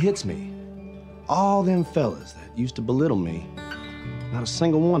sudden, it hits me. All them fellas that used to belittle me, not a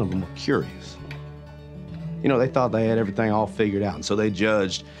single one of them were curious. You know, they thought they had everything all figured out, and so they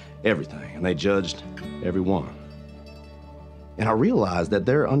judged everything, and they judged everyone. And I realized that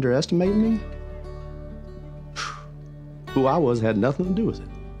they're underestimating me. Who I was had nothing to do with it.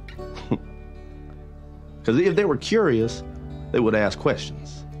 Because if they were curious, they would ask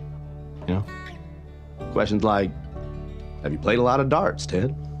questions, you know? Questions like, have you played a lot of darts,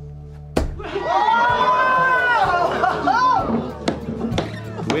 Ted?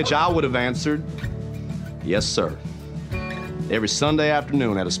 Which I would have answered, yes, sir. Every Sunday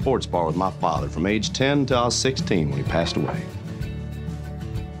afternoon at a sports bar with my father from age 10 till I was 16 when he passed away.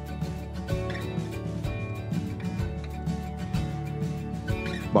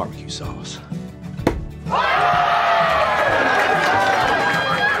 Barbecue sauce.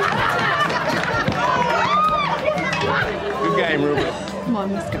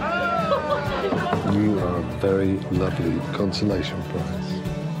 on, let's go. You are a very lovely consolation prize.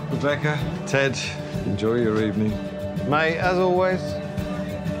 Rebecca, Ted, enjoy your evening. Mate, as always.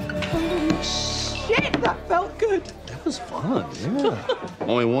 Holy shit, that felt good. That was fun, yeah.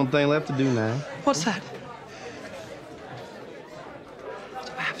 Only one thing left to do now. What's that?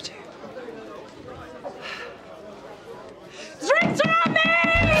 Do I have to? Drinks are on me!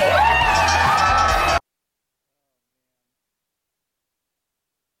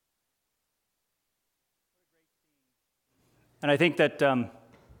 And I think that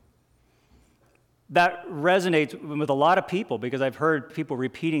that resonates with a lot of people because I've heard people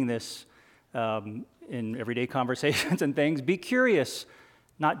repeating this in everyday conversations and things. Be curious,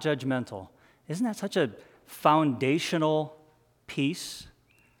 not judgmental. Isn't that such a foundational piece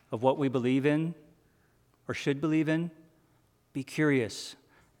of what we believe in or should believe in? Be curious,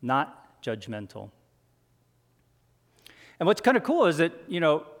 not judgmental. And what's kind of cool is that,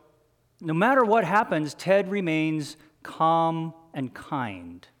 no matter what happens, Ted remains calm and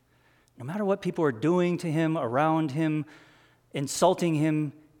kind. No matter what people are doing to him, around him, insulting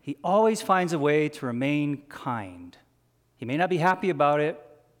him, he always finds a way to remain kind. He may not be happy about it,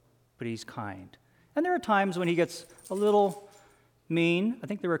 but he's kind. And there are times when he gets a little mean. I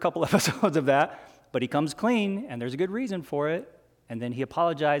think there were a couple episodes of that, but he comes clean, and there's a good reason for it, and then he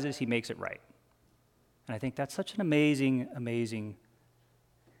apologizes, he makes it right. And I think that's such an amazing, amazing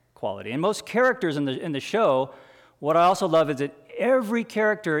quality. And most characters in the show, what I also love is that every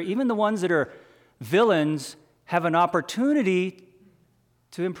character, even the ones that are villains, have an opportunity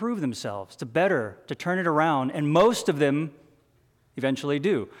to improve themselves, to better, to turn it around, and most of them eventually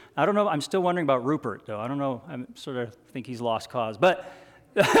do. I don't know, I'm still wondering about Rupert, though. I don't know, I sort of think he's lost cause, but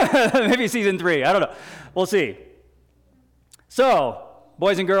maybe season 3, I don't know. We'll see. So,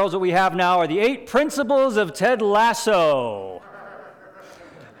 boys and girls, what we have now are the 8 principles of Ted Lasso.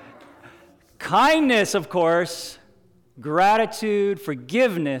 Kindness, of course, gratitude,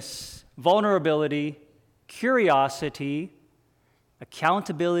 forgiveness, vulnerability, curiosity,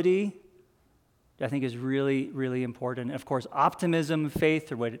 accountability, I think is really, really important. And of course, optimism,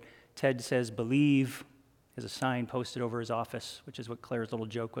 faith, or what Ted says, believe, is a sign posted over his office, which is what Claire's little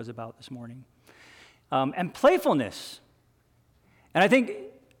joke was about this morning. And playfulness. And I think,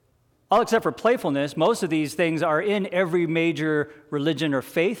 all except for playfulness, most of these things are in every major religion or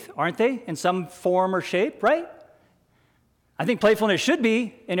faith, aren't they? In some form or shape, right? I think playfulness should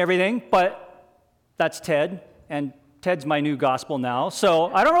be in everything, but that's Ted, and Ted's my new gospel now,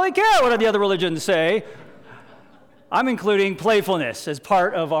 so I don't really care what the other religions say. I'm including playfulness as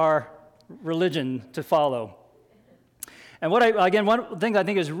part of our religion to follow. And one thing I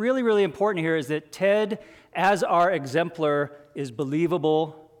think is really, really important here is that Ted, as our exemplar, is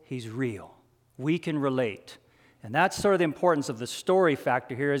believable, he's real. We can relate. And that's sort of the importance of the story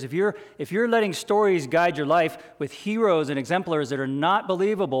factor here, is if you're letting stories guide your life with heroes and exemplars that are not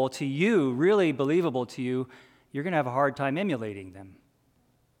believable to you, really believable to you, you're going to have a hard time emulating them.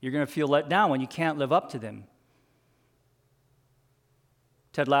 You're going to feel let down when you can't live up to them.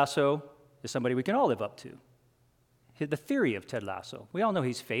 Ted Lasso is somebody we can all live up to. The theory of Ted Lasso. We all know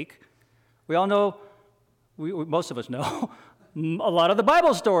he's fake. We all know, most of us know, a lot of the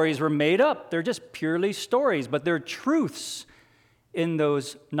Bible stories were made up. They're just purely stories, but there are truths in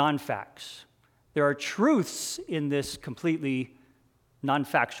those non-facts. There are truths in this completely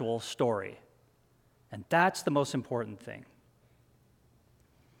non-factual story. And that's the most important thing.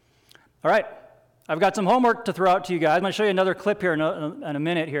 All right, I've got some homework to throw out to you guys. I'm going to show you another clip here in a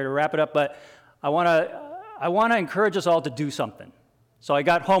minute here to wrap it up, but I want to encourage us all to do something. So I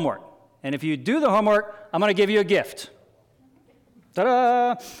got homework. And if you do the homework, I'm going to give you a gift.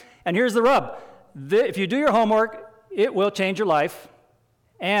 Ta-da! And here's the rub. If you do your homework, it will change your life,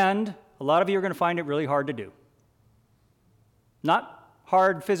 and a lot of you are going to find it really hard to do. Not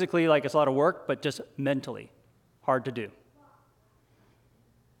hard physically, like it's a lot of work, but just mentally hard to do.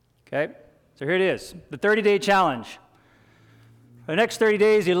 Okay? So here it is, the 30-day challenge. For the next 30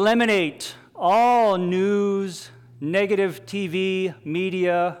 days, eliminate all news, negative TV,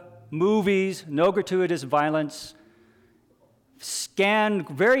 media, movies, no gratuitous violence. Scan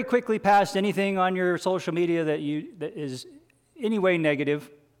very quickly past anything on your social media that is any way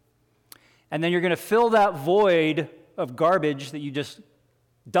negative. And then you're going to fill that void of garbage that you just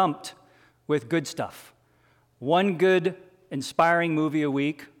dumped with good stuff. One good, inspiring movie a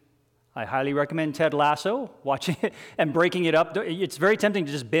week. I highly recommend Ted Lasso, watching it and breaking it up. It's very tempting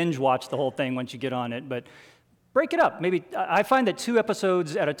to just binge watch the whole thing once you get on it, but break it up. Maybe I find that 2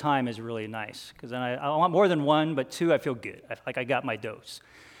 episodes at a time is really nice, because then I want more than 1, but 2 I feel good. Like I got my dose.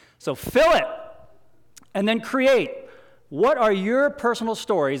 So fill it, and then create. What are your personal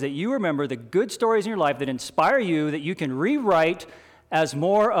stories that you remember, the good stories in your life that inspire you, that you can rewrite as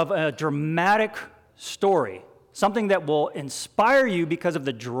more of a dramatic story? Something that will inspire you because of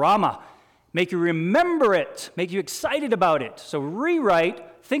the drama, make you remember it, make you excited about it. So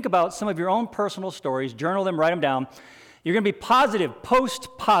rewrite, think about some of your own personal stories, journal them, write them down. You're going to be positive,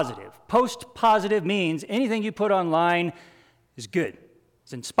 post-positive. Post-positive means anything you put online is good.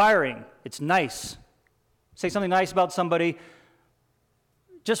 It's inspiring. It's nice. Say something nice about somebody.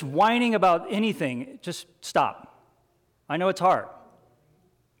 Just whining about anything, just stop. I know it's hard.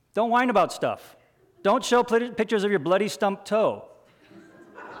 Don't whine about stuff. Don't show pictures of your bloody stumped toe.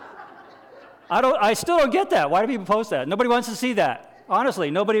 I still don't get that. Why do people post that? Nobody wants to see that.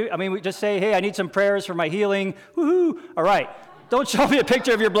 Honestly, nobody, we just say, hey, I need some prayers for my healing. Woohoo. All right. Don't show me a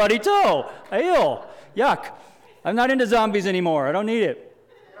picture of your bloody toe. Ew. Yuck. I'm not into zombies anymore. I don't need it.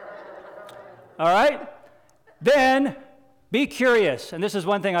 All right? Then, be curious. And this is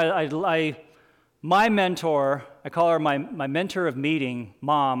one thing my mentor, I call her my mentor of meeting,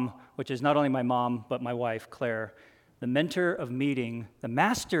 Mom, which is not only my mom, but my wife, Claire. The mentor of meeting, the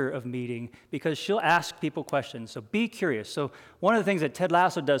master of meeting, because she'll ask people questions. So be curious. So one of the things that Ted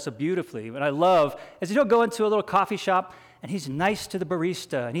Lasso does so beautifully, and I love, is he'll go into a little coffee shop, and he's nice to the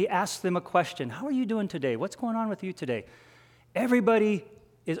barista, and he asks them a question. How are you doing today? What's going on with you today? Everybody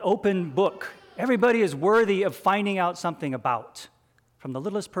is open book. Everybody is worthy of finding out something about, from the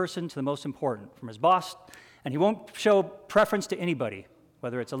littlest person to the most important, from his boss, and he won't show preference to anybody,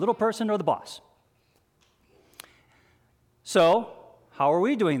 whether it's a little person or the boss. So, how are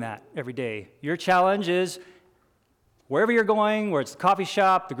we doing that every day? Your challenge is, wherever you're going, where it's the coffee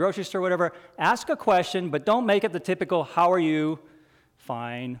shop, the grocery store, whatever, ask a question, but don't make it the typical, how are you?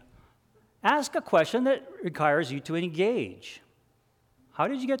 Fine. Ask a question that requires you to engage. How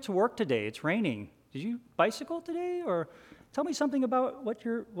did you get to work today? It's raining. Did you bicycle today? Or tell me something about what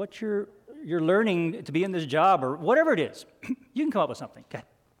you're learning to be in this job, or whatever it is. You can come up with something. Okay.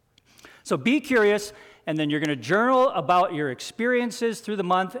 So be curious, and then you're going to journal about your experiences through the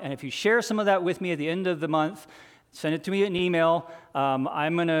month, and if you share some of that with me at the end of the month, send it to me in an email.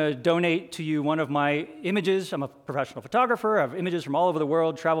 I'm going to donate to you one of my images. I'm a professional photographer. I have images from all over the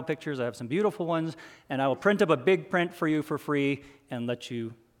world, travel pictures. I have some beautiful ones, and I will print up a big print for you for free and let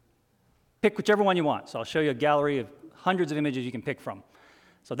you pick whichever one you want. So I'll show you a gallery of hundreds of images you can pick from.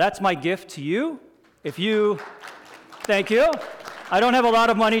 So that's my gift to you. Thank you. I don't have a lot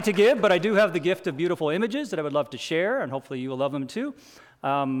of money to give, but I do have the gift of beautiful images that I would love to share, and hopefully you will love them too.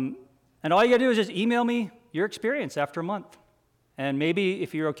 And all you gotta do is just email me your experience after a month. And maybe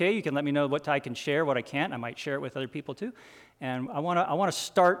if you're okay, you can let me know what I can share, what I can't. I might share it with other people too. And I wanna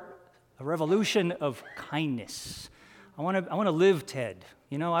start a revolution of kindness. I wanna live TED.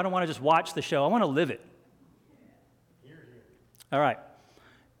 I don't wanna just watch the show. I wanna live it. All right.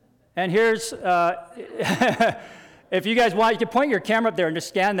 And here's, if you guys want, you can point your camera up there and just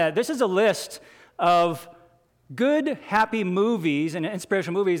scan that. This is a list of good, happy movies and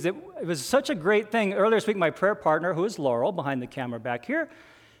inspirational movies. It was such a great thing. Earlier this week, my prayer partner, who is Laurel, behind the camera back here,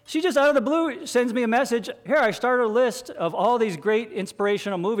 she just out of the blue sends me a message. Here, I started a list of all these great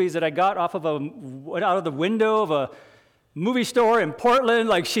inspirational movies that I got out of the window of a movie store in Portland.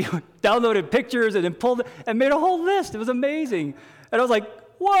 Like, she downloaded pictures and then pulled and made a whole list. It was amazing. And I was like,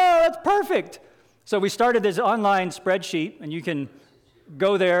 whoa, that's perfect. So we started this online spreadsheet, and you can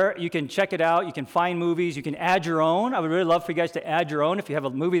go there, you can check it out, you can find movies, you can add your own. I would really love for you guys to add your own if you have a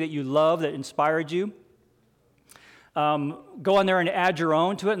movie that you love that inspired you. Go on there and add your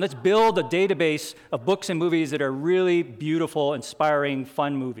own to it, and let's build a database of books and movies that are really beautiful, inspiring,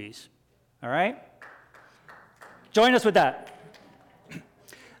 fun movies. All right? Join us with that.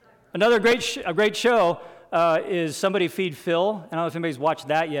 Another great show is Somebody Feed Phil. I don't know if anybody's watched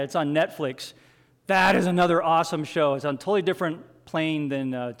that yet. It's on Netflix. That is another awesome show. It's on a totally different plane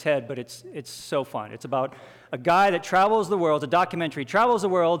than TED, but it's so fun. It's about a guy that travels the world, it's a documentary, travels the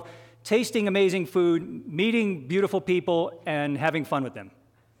world, tasting amazing food, meeting beautiful people, and having fun with them.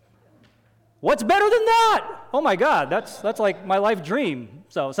 What's better than that? Oh my God, that's like my life dream.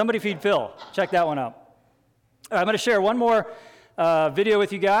 So Somebody Feed Phil. Check that one out. All right, I'm going to share one more video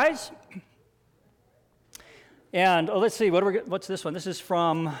with you guys. And let's see, what's this one? This is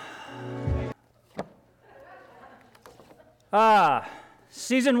from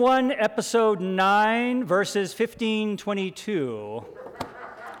Season 1, Episode 9, verses 15-22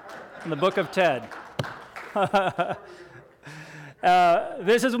 in the book of Ted.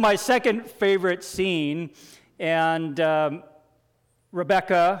 This is my second favorite scene, and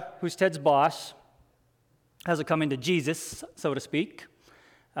Rebecca, who's Ted's boss, has a coming to Jesus, so to speak,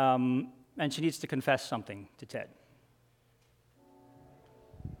 and she needs to confess something to Ted.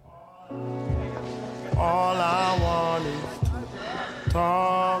 All I want is to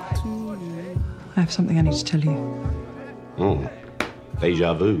talk to you. I have something I need to tell you.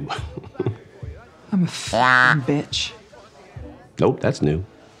 Deja vu. I'm a f***ing bitch. Nope, that's new.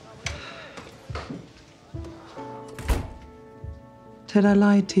 Ted, I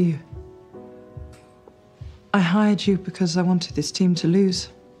lied to you. I hired you because I wanted this team to lose.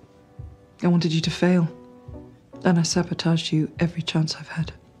 I wanted you to fail. And I sabotaged you every chance I've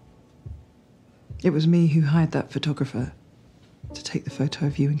had. It was me who hired that photographer to take the photo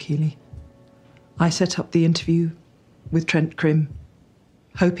of you and Keeley. I set up the interview with Trent Krim,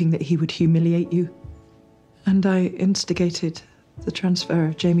 hoping that he would humiliate you. And I instigated the transfer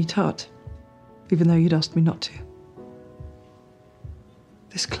of Jamie Tart, even though you'd asked me not to.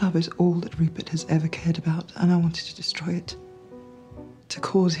 This club is all that Rupert has ever cared about, and I wanted to destroy it. To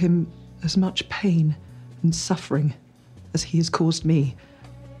cause him as much pain and suffering as he has caused me.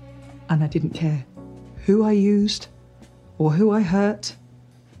 And I didn't care who I used or who I hurt.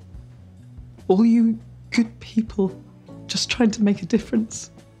 All you good people just trying to make a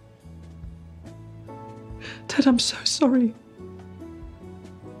difference. Ted, I'm so sorry.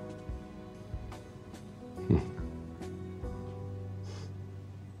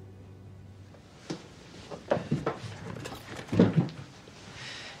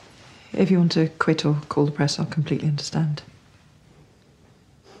 If you want to quit or call the press, I'll completely understand.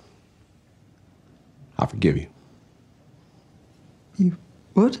 I forgive you. You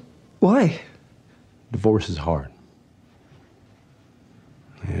what? Why? Divorce is hard.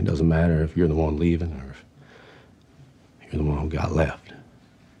 And it doesn't matter if you're the one leaving or if you're the one who got left.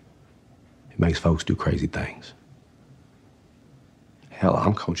 It makes folks do crazy things. Hell,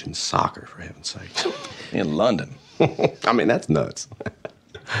 I'm coaching soccer, for heaven's sake, in London. I mean, that's nuts.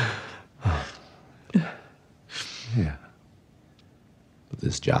 Yeah. But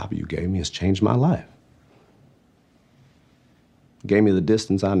this job you gave me has changed my life. It gave me the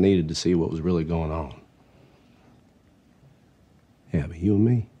distance I needed to see what was really going on. Yeah, but you and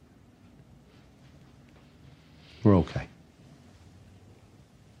me, we're okay.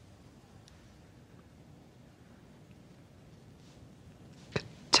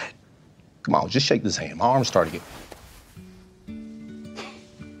 Come on, just shake this hand. My arms start to get...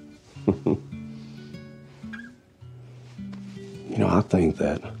 You know, I think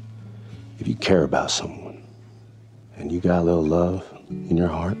that if you care about someone and you got a little love in your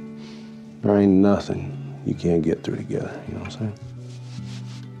heart, there ain't nothing you can't get through together. You know what I'm saying?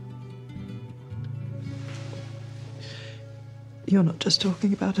 You're not just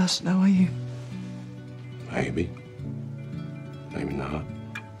talking about us now, are you? Maybe. Maybe not.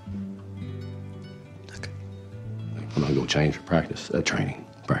 Okay. I'm gonna go change for practice, training,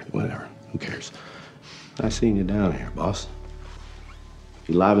 practice, whatever. Who cares? Nice seeing you down here, boss.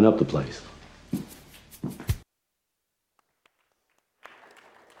 You liven up the place.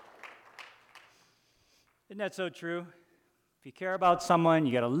 Isn't that so true? If you care about someone,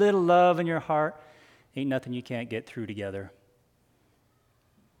 you got a little love in your heart, ain't nothing you can't get through together.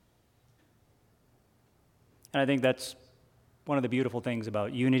 And I think that's one of the beautiful things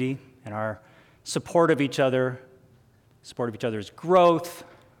about unity and our support of each other, support of each other's growth,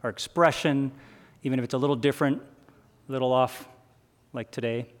 our expression, even if it's a little different, a little off, like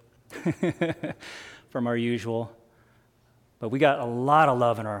today, from our usual. But we got a lot of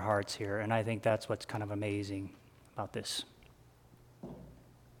love in our hearts here, and I think that's what's kind of amazing about this.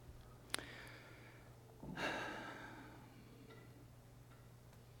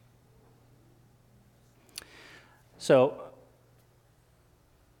 So,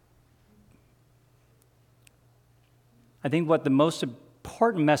 I think what the most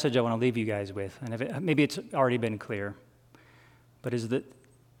important message I want to leave you guys with, and maybe it's already been clear, but is that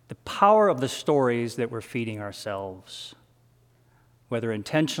the power of the stories that we're feeding ourselves, whether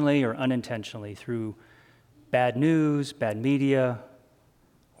intentionally or unintentionally, through bad news, bad media,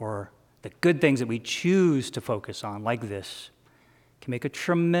 or the good things that we choose to focus on, like this, can make a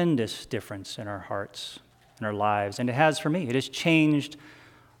tremendous difference in our hearts and our lives. And it has for me. It has changed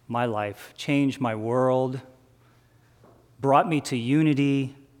my life, changed my world, brought me to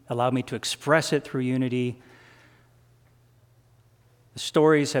unity, allowed me to express it through unity. The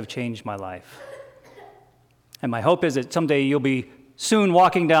stories have changed my life. And my hope is that someday you'll be soon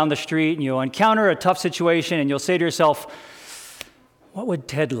walking down the street and you'll encounter a tough situation and you'll say to yourself, what would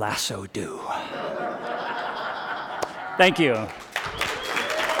Ted Lasso do? Thank you.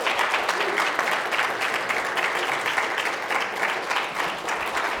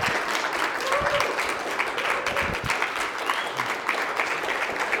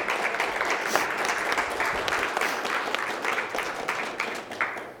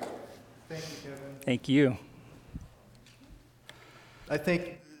 Thank you. I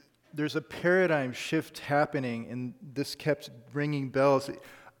think there's a paradigm shift happening, and this kept ringing bells.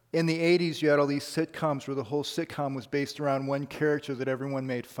 In the 80s, you had all these sitcoms where the whole sitcom was based around one character that everyone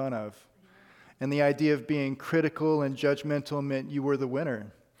made fun of. And the idea of being critical and judgmental meant you were the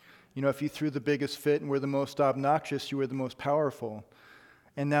winner. You know, if you threw the biggest fit and were the most obnoxious, you were the most powerful.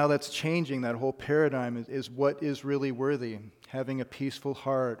 And now that's changing. That whole paradigm is what is really worthy. Having a peaceful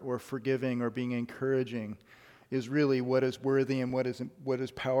heart or forgiving or being encouraging is really what is worthy and what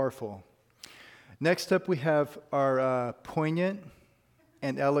is powerful. Next up, we have our poignant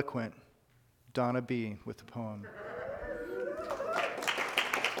and eloquent Donna B. with the poem.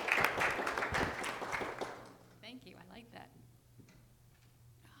 Thank you. I like that.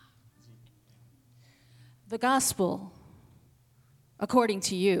 The gospel, according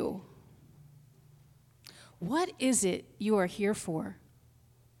to you. What is it you are here for?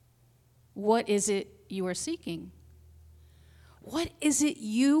 What is it you are seeking? What is it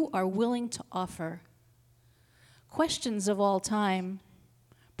you are willing to offer? Questions of all time,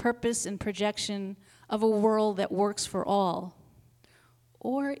 purpose and projection of a world that works for all.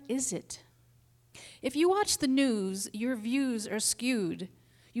 Or is it? If you watch the news, your views are skewed.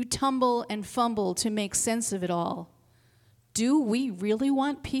 You tumble and fumble to make sense of it all. Do we really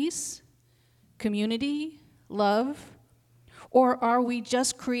want peace, community, love? Or are we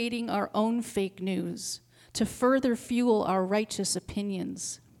just creating our own fake news to further fuel our righteous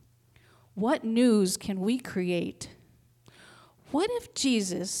opinions? What news can we create? What if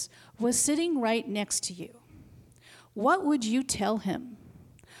Jesus was sitting right next to you? What would you tell him?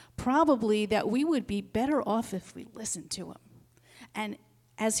 Probably that we would be better off if we listened to him. And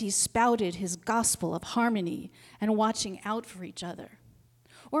as he spouted his gospel of harmony and watching out for each other.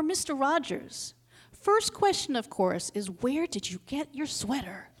 Or Mr. Rogers. First question, of course, is where did you get your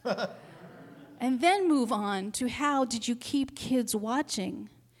sweater? And then move on to how did you keep kids watching?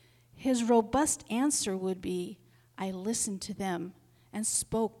 His robust answer would be, I listened to them and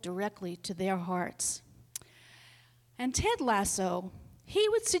spoke directly to their hearts. And Ted Lasso, he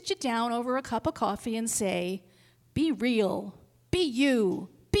would sit you down over a cup of coffee and say, be real, be you,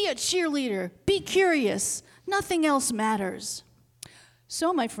 be a cheerleader, be curious, nothing else matters.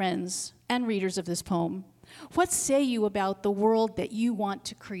 So, my friends and readers of this poem, what say you about the world that you want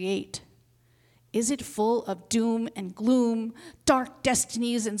to create? Is it full of doom and gloom, dark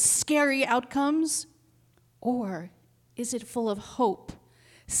destinies and scary outcomes? Or is it full of hope,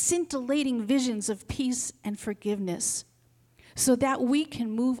 scintillating visions of peace and forgiveness, so that we can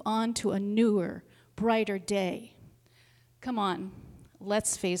move on to a newer, brighter day? Come on,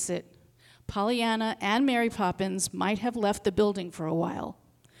 let's face it. Pollyanna and Mary Poppins might have left the building for a while,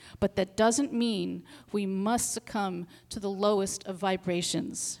 but that doesn't mean we must succumb to the lowest of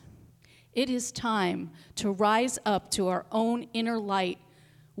vibrations. It is time to rise up to our own inner light,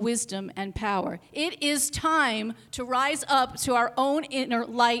 wisdom, and power. It is time to rise up to our own inner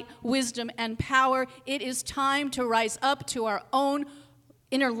light, wisdom, and power. It is time to rise up to our own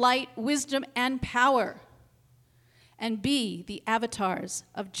inner light, wisdom, and power, and be the avatars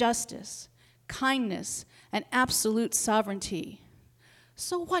of justice, kindness, and absolute sovereignty.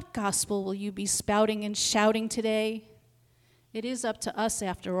 So what gospel will you be spouting and shouting today? It is up to us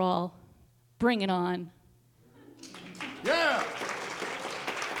after all. Bring it on. Yeah!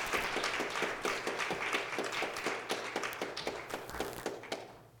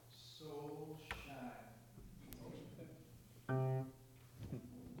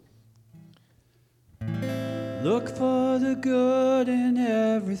 Look for the good in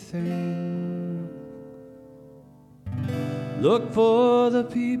everything. Look for the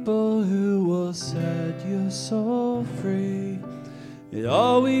people who will set your soul free. It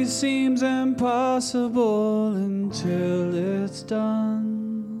always seems impossible until it's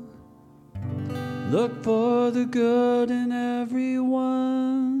done. Look for the good in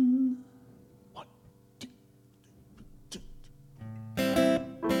everyone.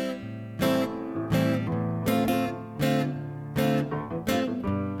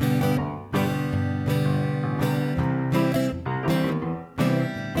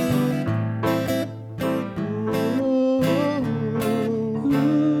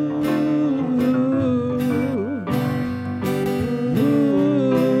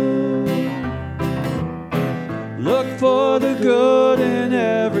 For the good in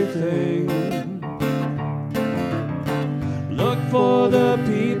everything. Look for the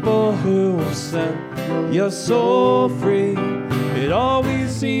people who will set your soul free. It always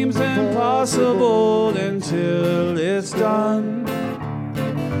seems impossible until it's done.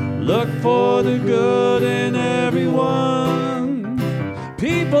 Look for the good in everyone.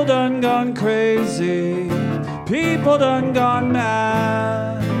 People People done gone crazy. People done gone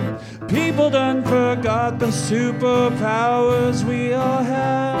mad. People done forgot the superpowers we all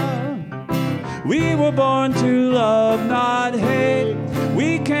have. We were born to love, not hate.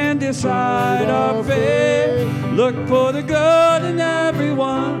 We can decide our fate. Look for the good in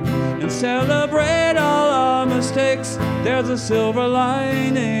everyone and celebrate all our mistakes. There's a silver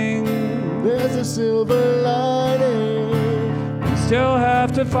lining. There's a silver lining. We still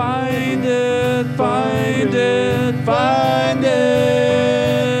have to find it, find it, find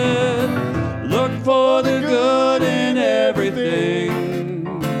it. Look for the good in everything.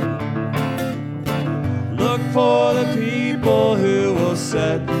 Look for the people who will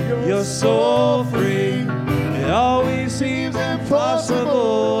set your soul free. It always seems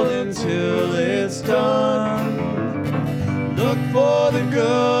impossible until it's done. Look for the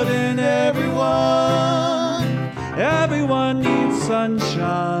good in everyone. Everyone needs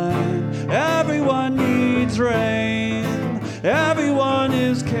sunshine. Everyone needs rain. Everyone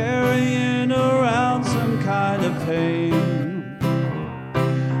is carrying around some kind of pain.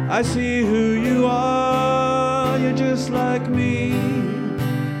 I see who you are, you're just like me.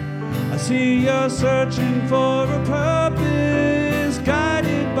 I see you're searching for a purpose,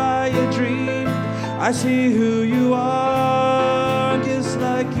 guided by a dream. I see who you are, just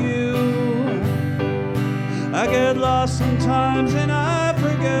like you. I get lost sometimes and I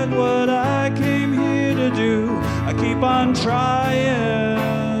forget what I came here to do. I keep on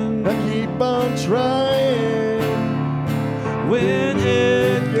trying. I keep on trying. When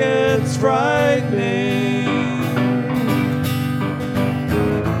it gets frightening,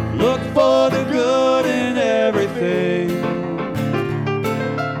 look for the good in everything.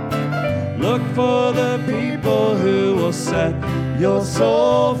 Look for the people who will set your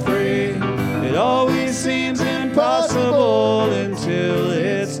soul free. It always seems impossible until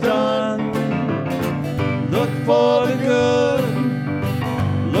it's done. Look for the good.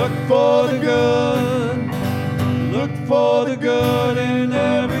 Look for the good. Look for the good in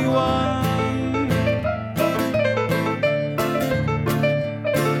everyone.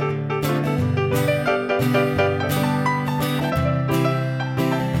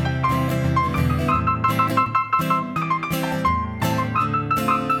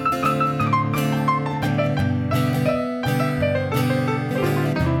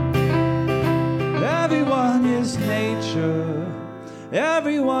 Everyone is nature.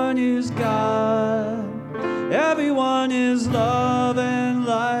 Everyone is God. Everyone is love and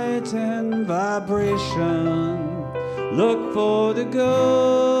light and vibration. Look for the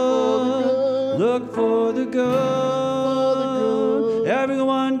good. Look for the good.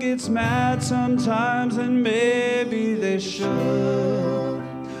 Everyone gets mad sometimes and maybe they should.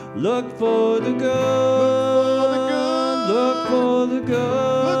 Look for the good. Look for the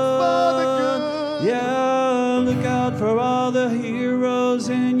good. Yeah, look out for all the heroes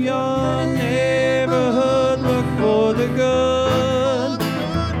in your neighborhood. Look for the good.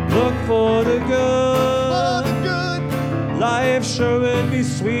 Look for the good. Life sure would be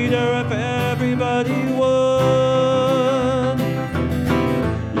sweeter if everybody would.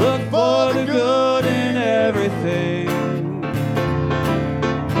 Look for the good in everything.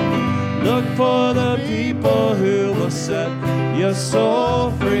 Look for the people who will set your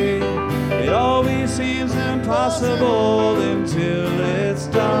soul free. It always seems impossible until it's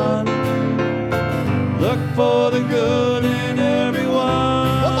done. Look for the good in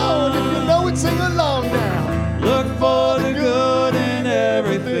everyone. Come on, if you know it, sing along now. Look for the good in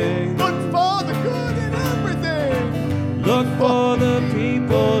everything. Look for the good in everything. Look for the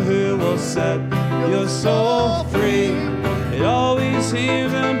people who will set your soul free. It always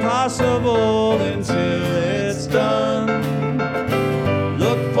seems impossible until it's done.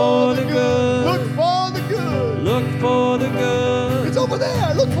 Look for the good. Look for the good. Look for the good. It's over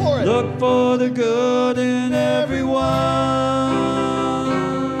there. Look for it. Look for the good in everyone.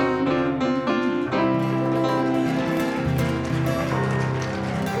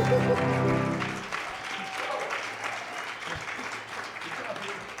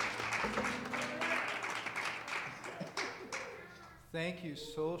 Thank you,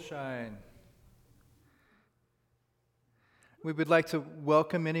 Soulshine. We would like to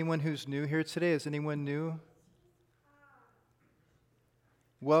welcome anyone who's new here today. Is anyone new?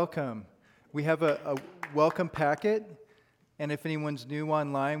 Welcome. We have a welcome packet, and if anyone's new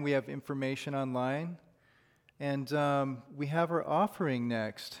online, we have information online. And we have our offering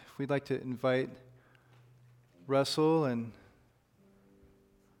next. We'd like to invite Russell and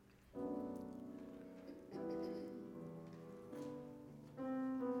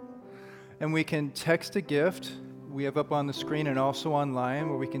we can text a gift we have up on the screen and also online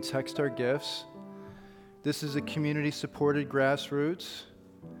where we can text our gifts. This is a community-supported grassroots,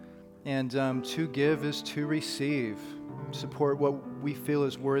 and to give is to receive. Support what we feel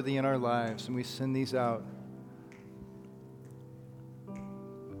is worthy in our lives, and we send these out.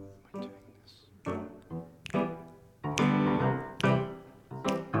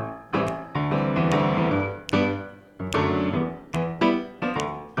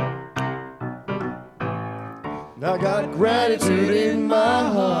 I got gratitude in my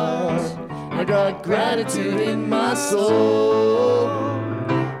heart. I got gratitude in my soul.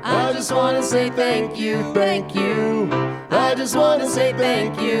 I just want to say thank you, thank you. I just want to say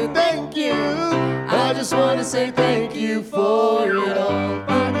thank you, thank you. I just want to say thank you for it all.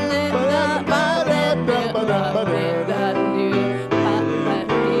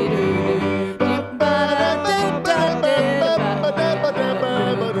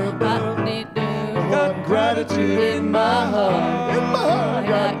 Gratitude in my heart, I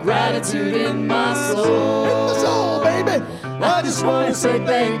got gratitude in my soul, baby. I just want to say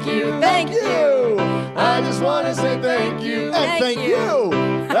thank you, thank you. I just want to say thank you, and thank you.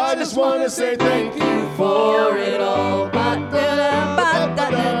 I just want to say thank you for it all.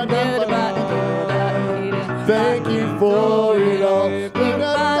 Thank you for it all.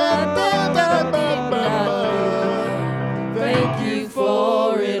 Thank you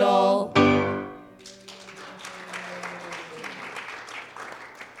for it all.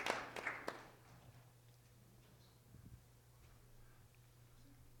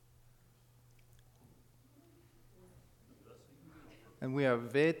 And we are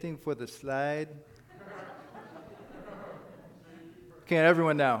waiting for the slide. Okay,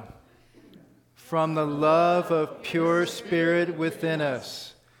 everyone now. From the love of pure spirit within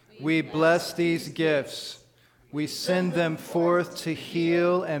us, we bless these gifts. We send them forth to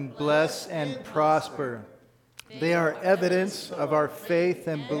heal and bless and prosper. They are evidence of our faith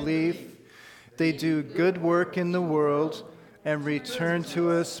and belief. They do good work in the world and return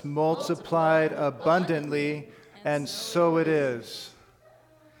to us multiplied abundantly, and so it is.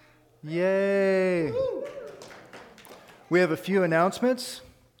 Yay! We have a few announcements.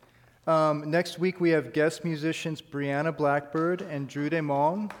 Next week we have guest musicians Brianna Blackbird and Drew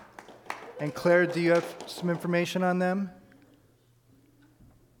DeMong. And Claire, do you have some information on them?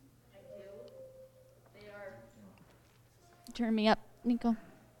 Turn me up, Nico.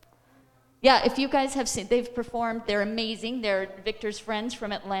 Yeah, if you guys have seen, they've performed, they're amazing. They're Victor's friends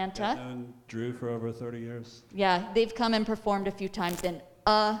from Atlanta. I've known Drew for over 30 years. Yeah, they've come and performed a few times, and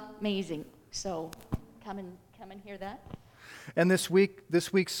amazing. So come and hear that. And this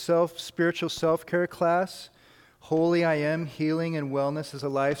week's spiritual self-care class, Holy I Am, Healing and Wellness as a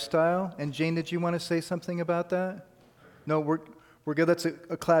Lifestyle. And Jane, did you want to say something about that? No, we're good. That's a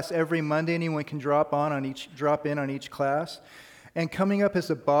class every Monday. Anyone can drop in on each class. And coming up is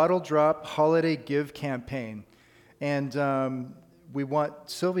a Bottle Drop Holiday Give campaign. And we want,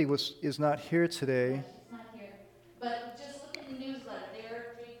 Sylvie is not here today. She's not here. But just look in the newsletter.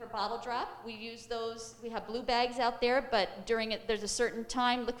 They're free for Bottle Drop. We use those. We have blue bags out there, but during it, there's a certain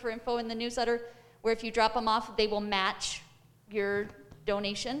time. Look for info in the newsletter where if you drop them off, they will match your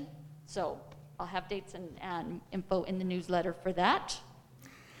donation. So I'll have dates and info in the newsletter for that.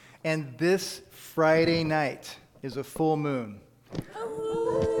 And this Friday night is a full moon.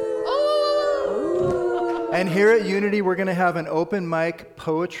 And here at Unity, we're going to have an open mic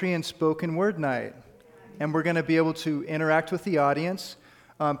poetry and spoken word night. And we're going to be able to interact with the audience.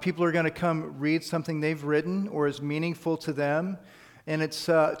 People are going to come read something they've written or is meaningful to them. And it's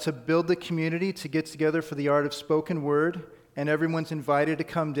to build the community, to get together for the art of spoken word. And everyone's invited to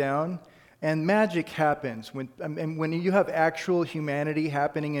come down. And magic happens. When you have actual humanity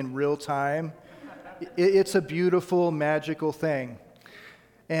happening in real time, it's a beautiful, magical thing.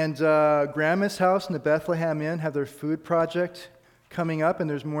 And Grandma's House and the Bethlehem Inn have their food project coming up, and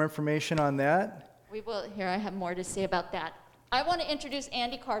there's more information on that. We will. Here, I have more to say about that. I want to introduce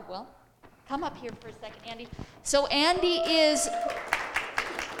Andy Cardwell. Come up here for a second, Andy. So Andy is,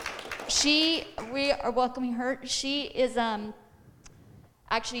 we are welcoming her. She is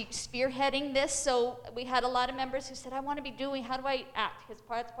actually spearheading this. So we had a lot of members who said, I want to be doing, how do I act? Because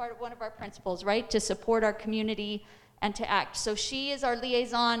that's part of one of our principles, right? To support our community and to act. So she is our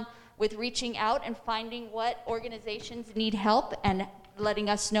liaison with reaching out and finding what organizations need help and letting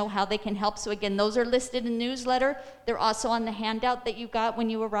us know how they can help. So again, those are listed in the newsletter. They're also on the handout that you got when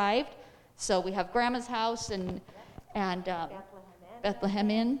you arrived. So we have Grandma's House and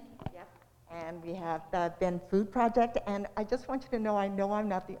Bethlehem Inn. Yep. And we have the Ben Food Project. And I just want you to know, I know I'm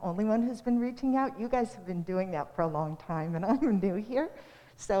not the only one who's been reaching out. You guys have been doing that for a long time, and I'm new here.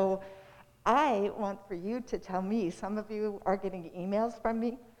 So I want for you to tell me, some of you are getting emails from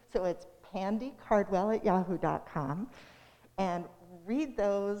me, so it's pandycardwell@yahoo.com, and read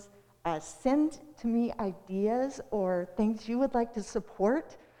those, send to me ideas or things you would like to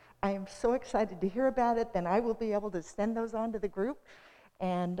support. I am so excited to hear about it, then I will be able to send those on to the group,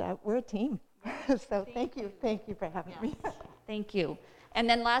 and we're a team. So thank you for having me. Thank you. And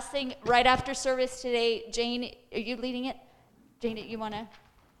then last thing, right after service today, Jane, are you leading it? Jane, you want to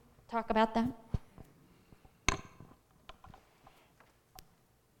talk about that?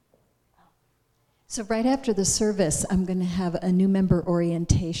 So right after the service, I'm going to have a new member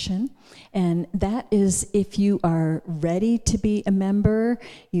orientation, and that is if you are ready to be a member,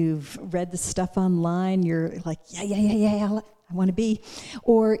 you've read the stuff online, you're like, yeah, I want to be,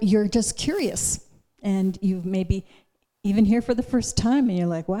 or you're just curious, and you maybe even here for the first time, and you're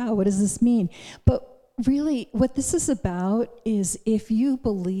like, wow, what does this mean? But really, what this is about is if you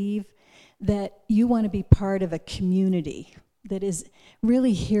believe that you want to be part of a community that is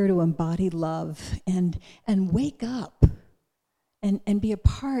really here to embody love and wake up and be a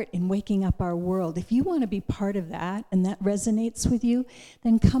part in waking up our world. If you want to be part of that and that resonates with you,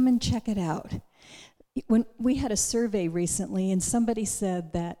 then come and check it out. When we had a survey recently and somebody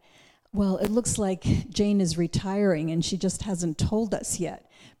said that, well, it looks like Jane is retiring and she just hasn't told us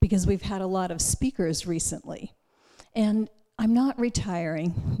yet because we've had a lot of speakers recently. And I'm not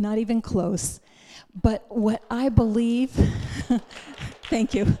retiring, not even close. But what I believe,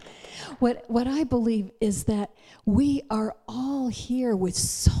 thank you, what I believe is that we are all here with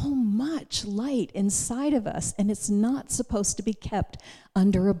so much light inside of us, and it's not supposed to be kept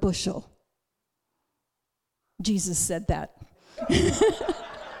under a bushel. Jesus said that.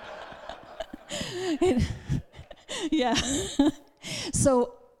 Yeah.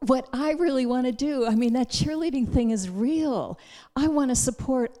 So what I really want to do, I mean, that cheerleading thing is real. I want to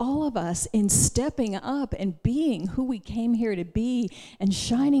support all of us in stepping up and being who we came here to be and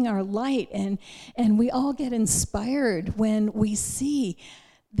shining our light. And we all get inspired when we see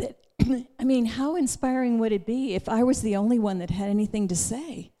that. I mean, how inspiring would it be if I was the only one that had anything to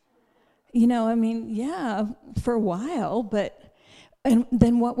say? You know, I mean, yeah, for a while, and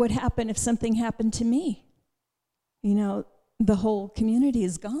then what would happen if something happened to me? You know, the whole community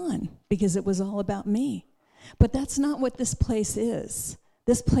is gone because it was all about me. But that's not what this place is.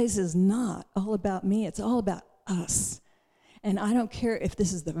 This place is not all about me. It's all about us. And I don't care if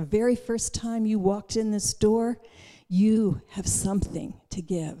this is the very first time you walked in this door, you have something to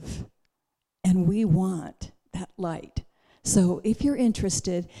give. And we want that light. So if you're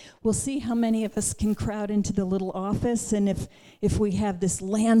interested, we'll see how many of us can crowd into the little office, and if we have this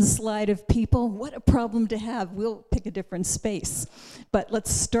landslide of people, what a problem to have. We'll pick a different space. But let's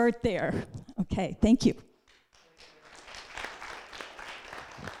start there. Okay, thank you.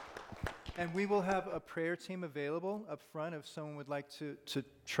 And we will have a prayer team available up front if someone would like to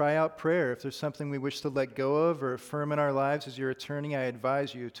try out prayer. If there's something we wish to let go of or affirm in our lives as your attorney, I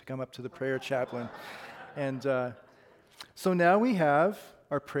advise you to come up to the prayer chaplain. And so now we have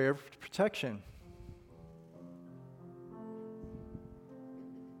our prayer of protection.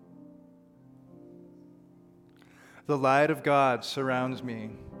 The light of God surrounds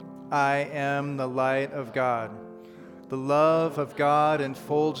me. I am the light of God. The love of God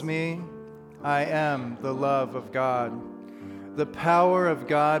enfolds me. I am the love of God. The power of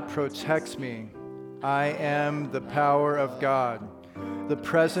God protects me. I am the power of God. The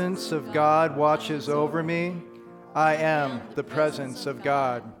presence of God watches over me. I am the presence of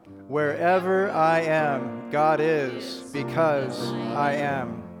God. Wherever I am, God is, because I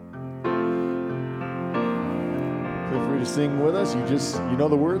am. Feel free to sing with us. You know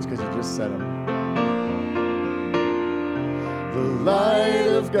the words because you just said them. The light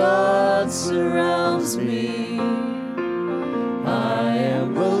of God surrounds me. I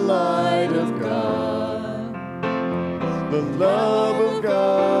am the light of God. The love of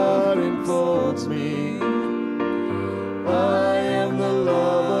God enfolds me. I am the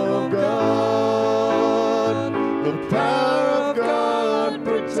love of God. The power of God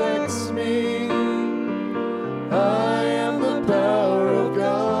protects me. I am the power of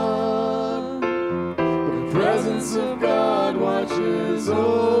God. The presence of God watches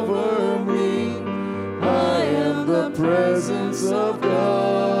over me. I am the presence of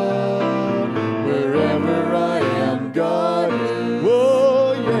God. Wherever I am, God is.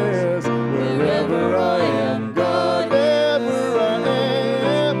 Oh, yes. Wherever I am, God is.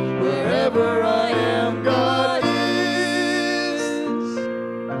 Wherever I am, God is.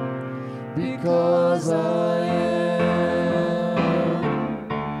 Because I am.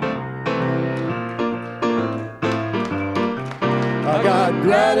 I got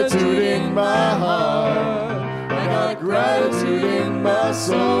gratitude in my heart. I got gratitude in my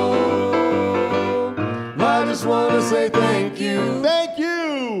soul. I just want to say thank you. Thank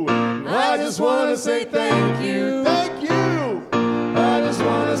you. I just want to say thank you. Thank you. I just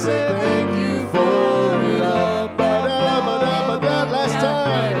want to say thank you for it all. Last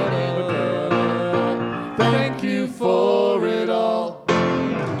time. Thank you for it all.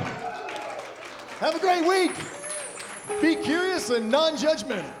 Have a great week. Be curious and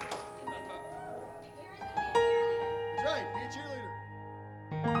non-judgmental.